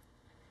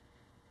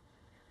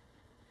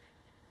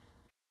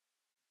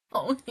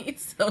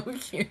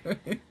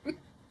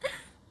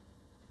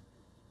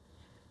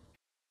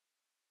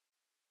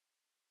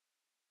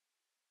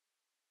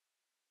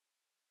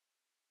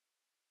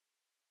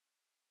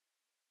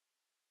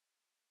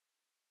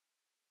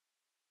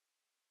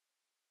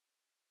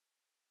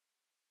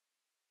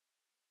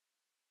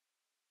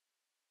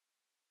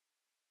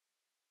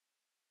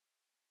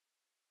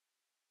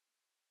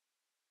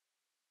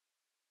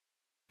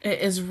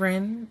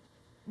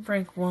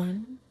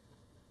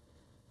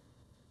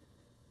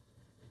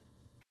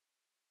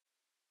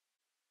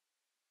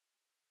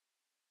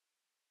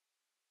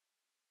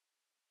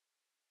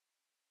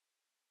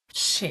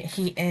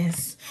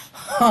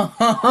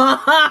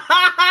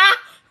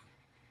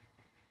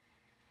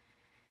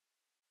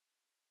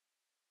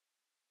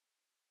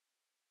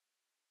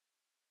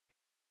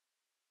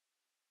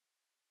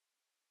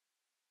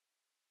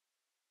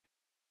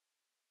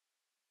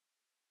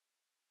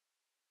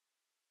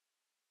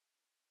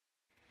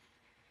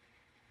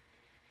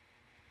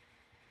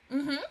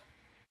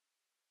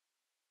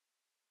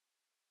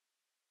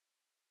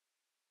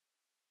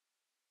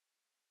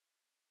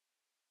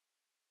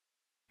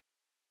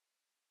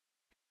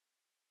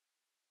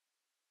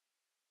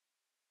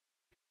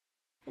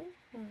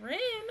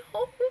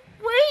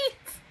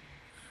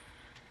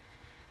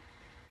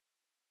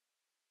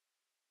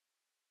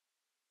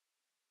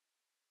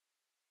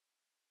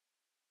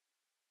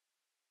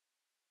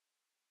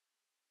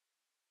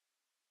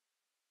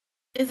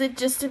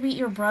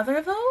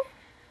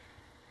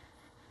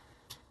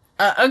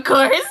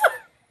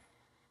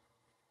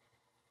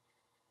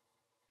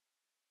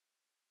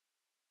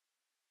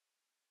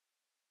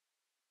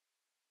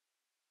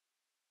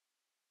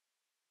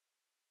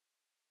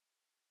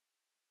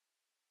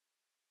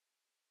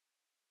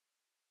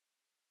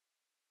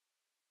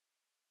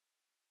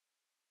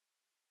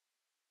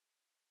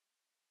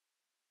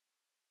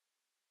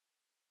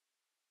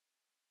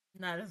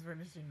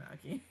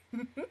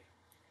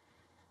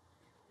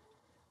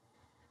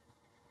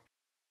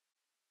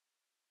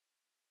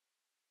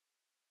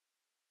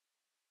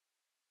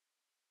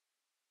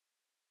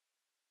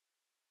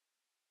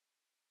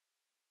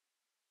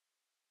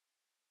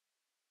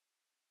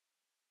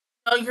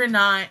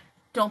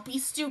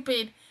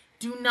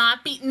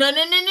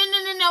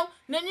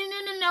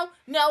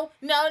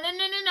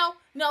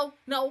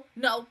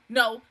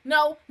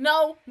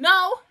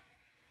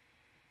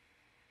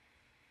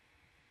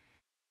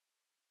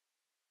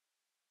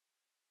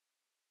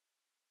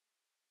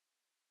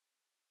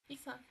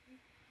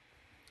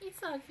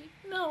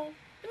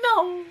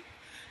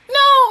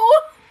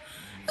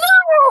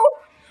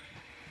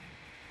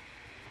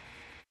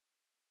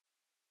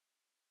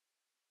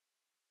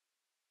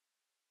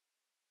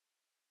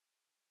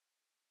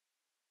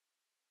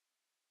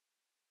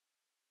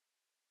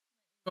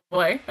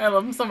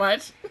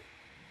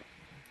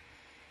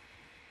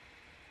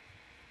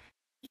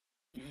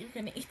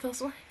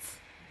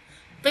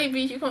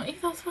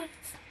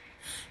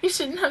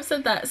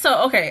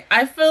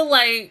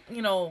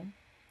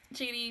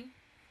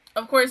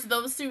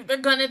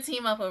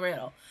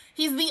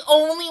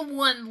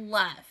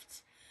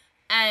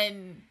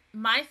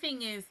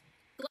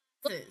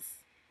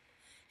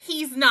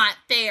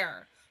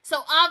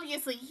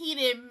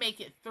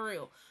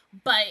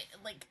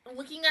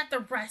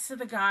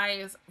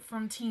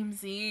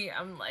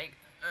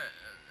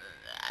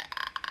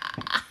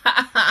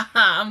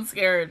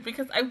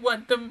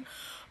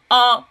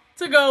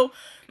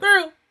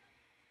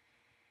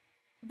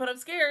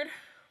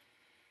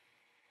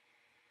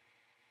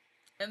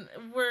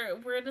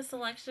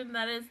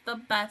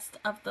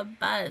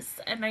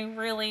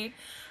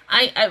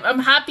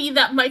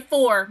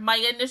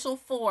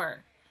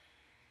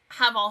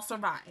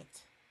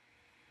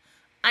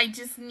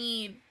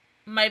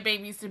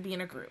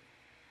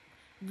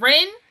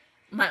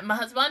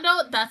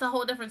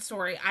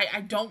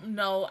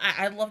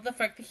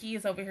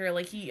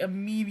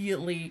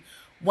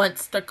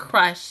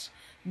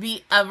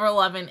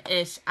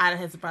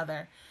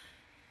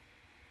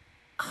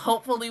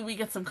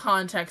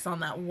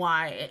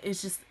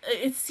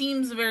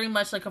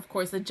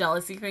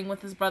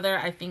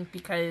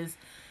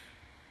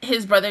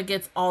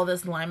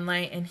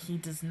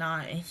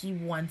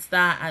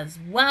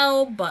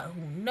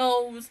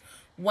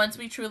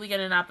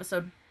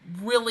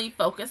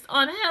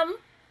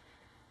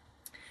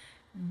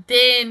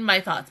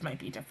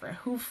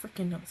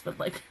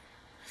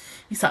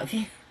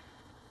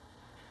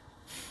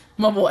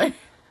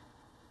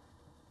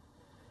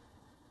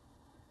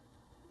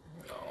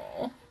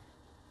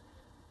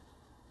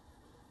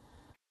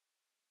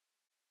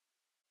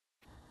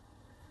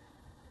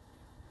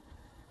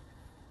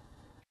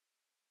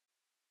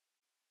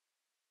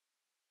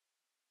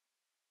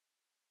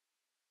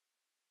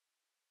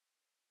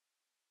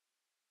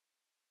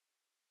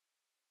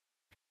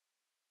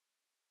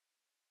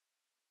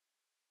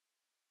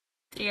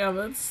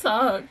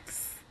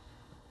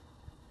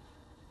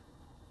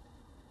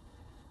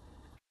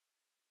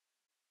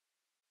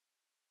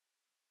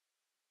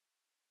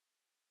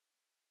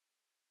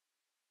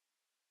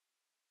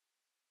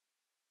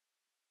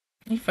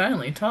 He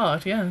finally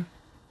talked, yeah.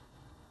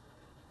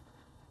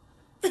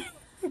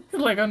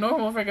 Like a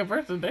normal freaking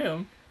person,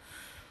 damn.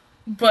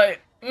 But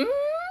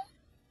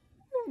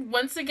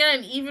once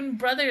again, even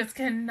brothers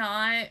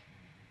cannot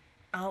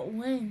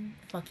outwin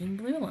fucking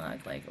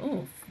Bluelock. Like,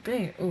 oof,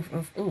 big, oof,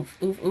 oof,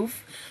 oof, oof,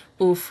 oof,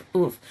 oof,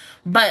 oof.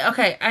 But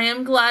okay, I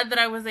am glad that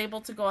I was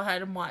able to go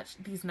ahead and watch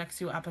these next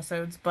two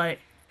episodes, but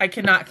I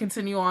cannot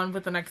continue on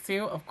with the next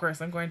two. Of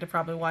course, I'm going to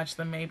probably watch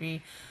them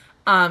maybe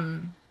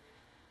um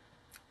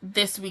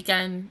this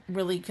weekend,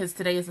 really, because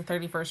today is the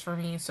 31st for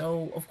me.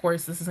 So of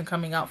course this isn't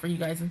coming out for you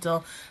guys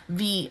until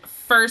the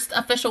first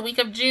official week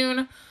of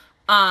June.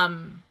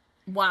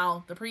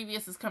 While the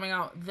previous is coming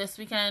out this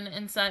weekend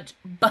and such.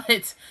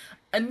 But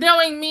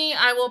knowing me,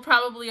 I will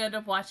probably end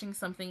up watching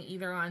something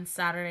either on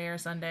Saturday or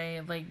Sunday.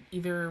 Like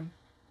either,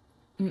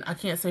 I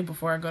can't say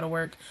before I go to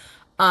work.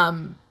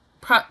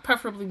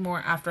 Preferably more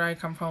after I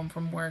come home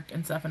from work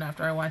and stuff, and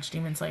after I watch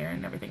Demon Slayer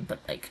and everything. But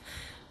like,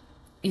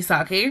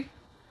 Isaki,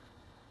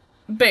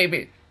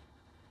 baby,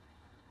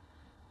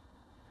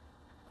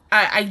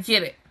 I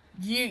get it.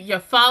 You're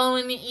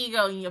following the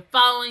ego and you're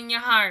following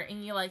your heart,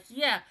 and you're like,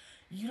 yeah,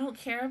 you don't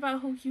care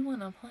about who you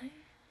want to play.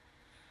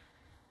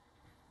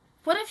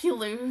 What if you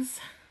lose?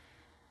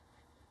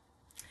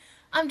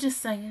 I'm just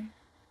saying.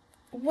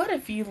 What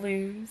if you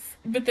lose?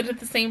 But then at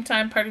the same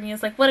time, part of me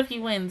is like, what if he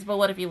wins? But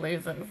what if he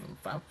loses? And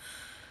stuff.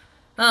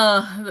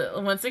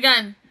 Once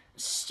again,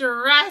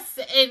 stress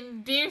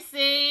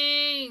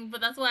inducing. But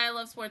that's why I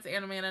love sports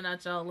anime in a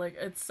nutshell. Like,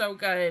 it's so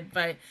good,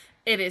 but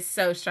it is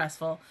so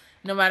stressful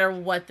no matter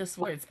what the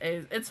sports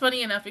is. It's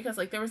funny enough because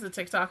like there was a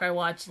TikTok I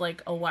watched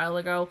like a while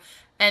ago,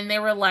 and they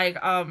were like,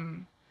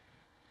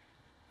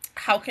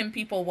 how can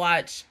people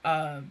watch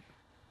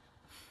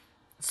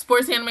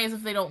sports animes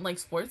if they don't like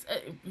sports?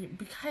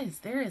 Because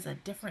there is a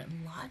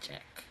different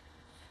logic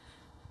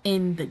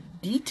in the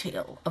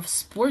detail of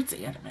sports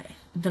anime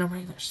than a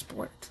regular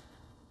sport.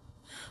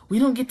 We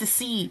don't get to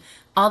see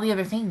all the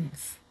other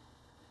things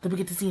that we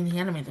get to see in the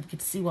anime that we get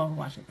to see while we're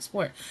watching the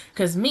sport.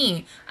 Because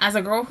me, as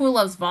a girl who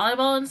loves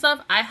volleyball and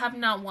stuff, I have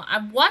not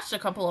I've watched a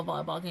couple of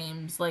volleyball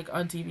games like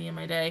on TV in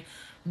my day,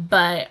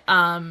 but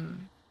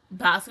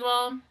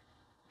basketball,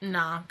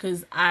 nah,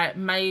 because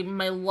my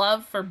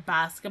love for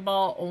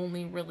basketball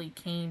only really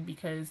came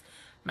because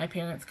my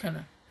parents kind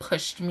of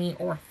pushed me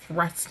or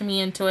thrust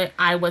me into it.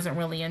 I wasn't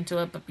really into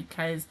it, but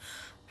because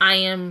I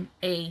am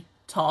a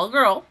tall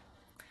girl,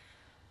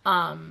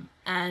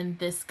 and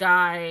this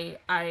guy,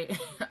 I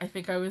I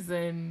think I was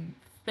in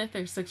 5th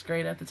or 6th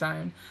grade at the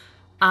time.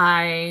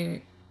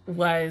 I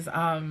was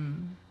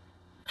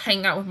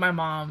hanging out with my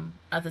mom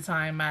at the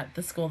time at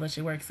the school that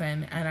she works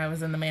in, and I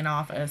was in the main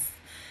office,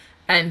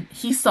 and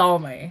he saw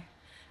me,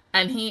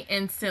 and he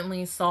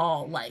instantly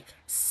saw like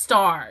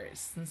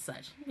stars and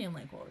such. Being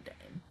like, "Whoa,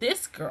 damn,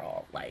 this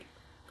girl, like,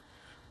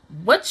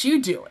 what you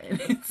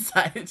doing?" and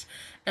such.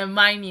 And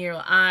mind you,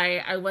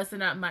 I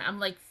wasn't at I'm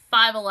like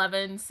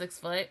 5'11", 6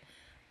 foot.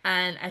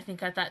 And I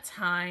think at that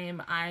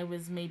time I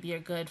was maybe a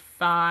good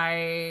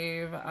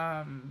 5'8",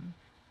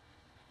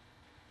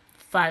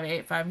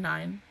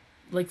 5'9",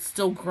 like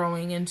still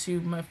growing into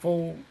my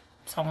full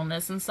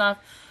tallness and stuff.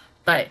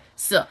 But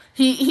still,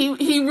 he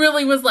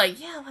really was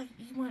like, yeah, like,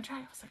 you want to try?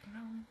 I was like,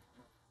 no.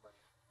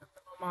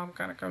 My mom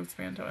kind of comes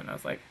me into it, and I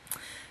was like,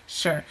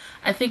 sure.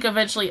 I think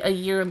eventually a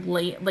year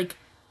late, like,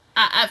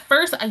 at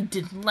first I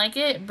didn't like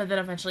it, but then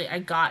eventually I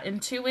got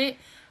into it.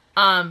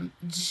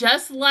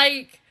 Just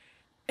like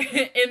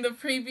in the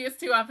previous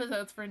two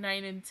episodes for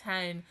 9 and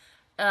 10,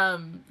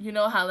 you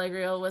know how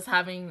Legrio was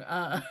having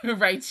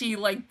Raichi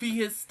like be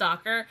his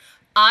stalker.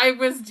 I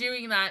was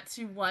doing that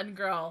to one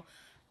girl,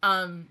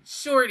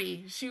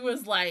 Shorty. She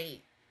was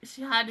like,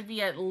 she had to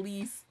be at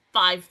least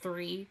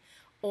 5'3"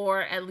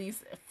 or at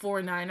least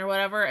 4'9" or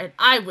whatever, and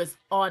I was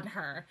on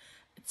her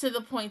to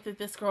the point that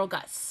this girl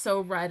got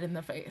so red in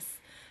the face.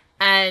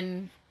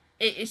 And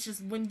it's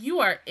just when you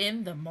are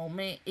in the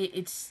moment,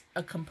 it's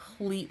a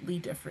completely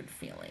different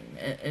feeling,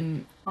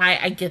 and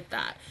I get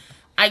that.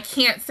 I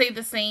can't say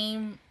the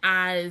same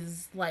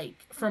as like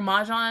for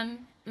Mahjong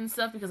and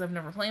stuff because I've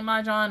never played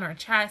Mahjong or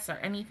chess or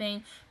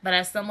anything. But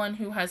as someone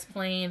who has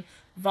played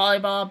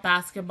volleyball,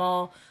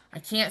 basketball, I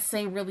can't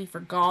say really for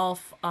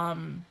golf,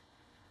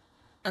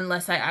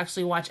 unless I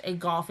actually watch a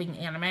golfing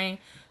anime.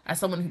 As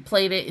someone who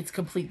played it, it's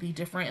completely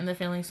different in the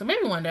feeling. So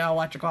maybe one day I'll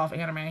watch a golf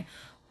anime.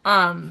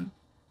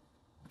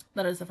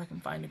 That is if I can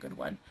find a good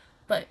one.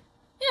 But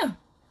yeah,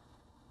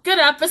 good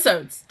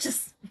episodes.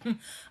 Just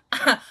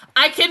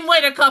I can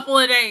wait a couple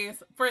of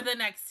days for the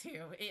next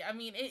two.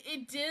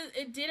 It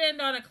did end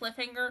on a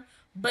cliffhanger,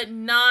 but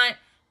not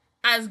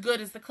as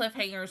good as the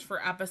cliffhangers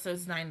for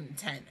episodes 9 and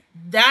 10.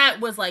 That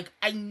was like,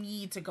 I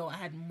need to go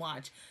ahead and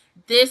watch.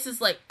 This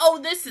is like, oh,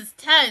 this is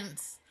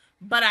tense,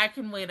 but I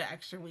can wait an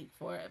extra week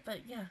for it. But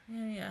yeah.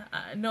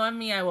 Knowing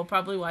me, I will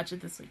probably watch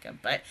it this weekend.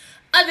 But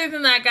other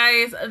than that,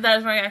 guys, that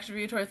is my reaction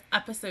review towards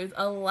episodes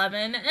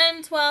 11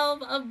 and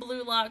 12 of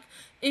Bluelock.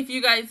 If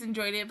you guys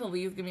enjoyed it,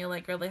 please give me a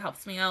like. Really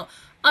helps me out.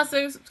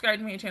 Also, subscribe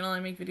to my channel.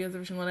 I make videos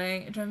every single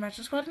day. Join the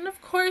Master Squad. And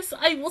of course,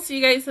 I will see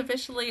you guys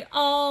officially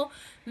all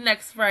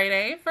next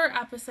Friday for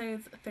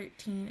episodes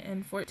 13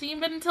 and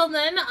 14. But until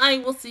then, I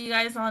will see you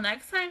guys all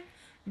next time.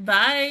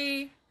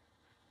 Bye!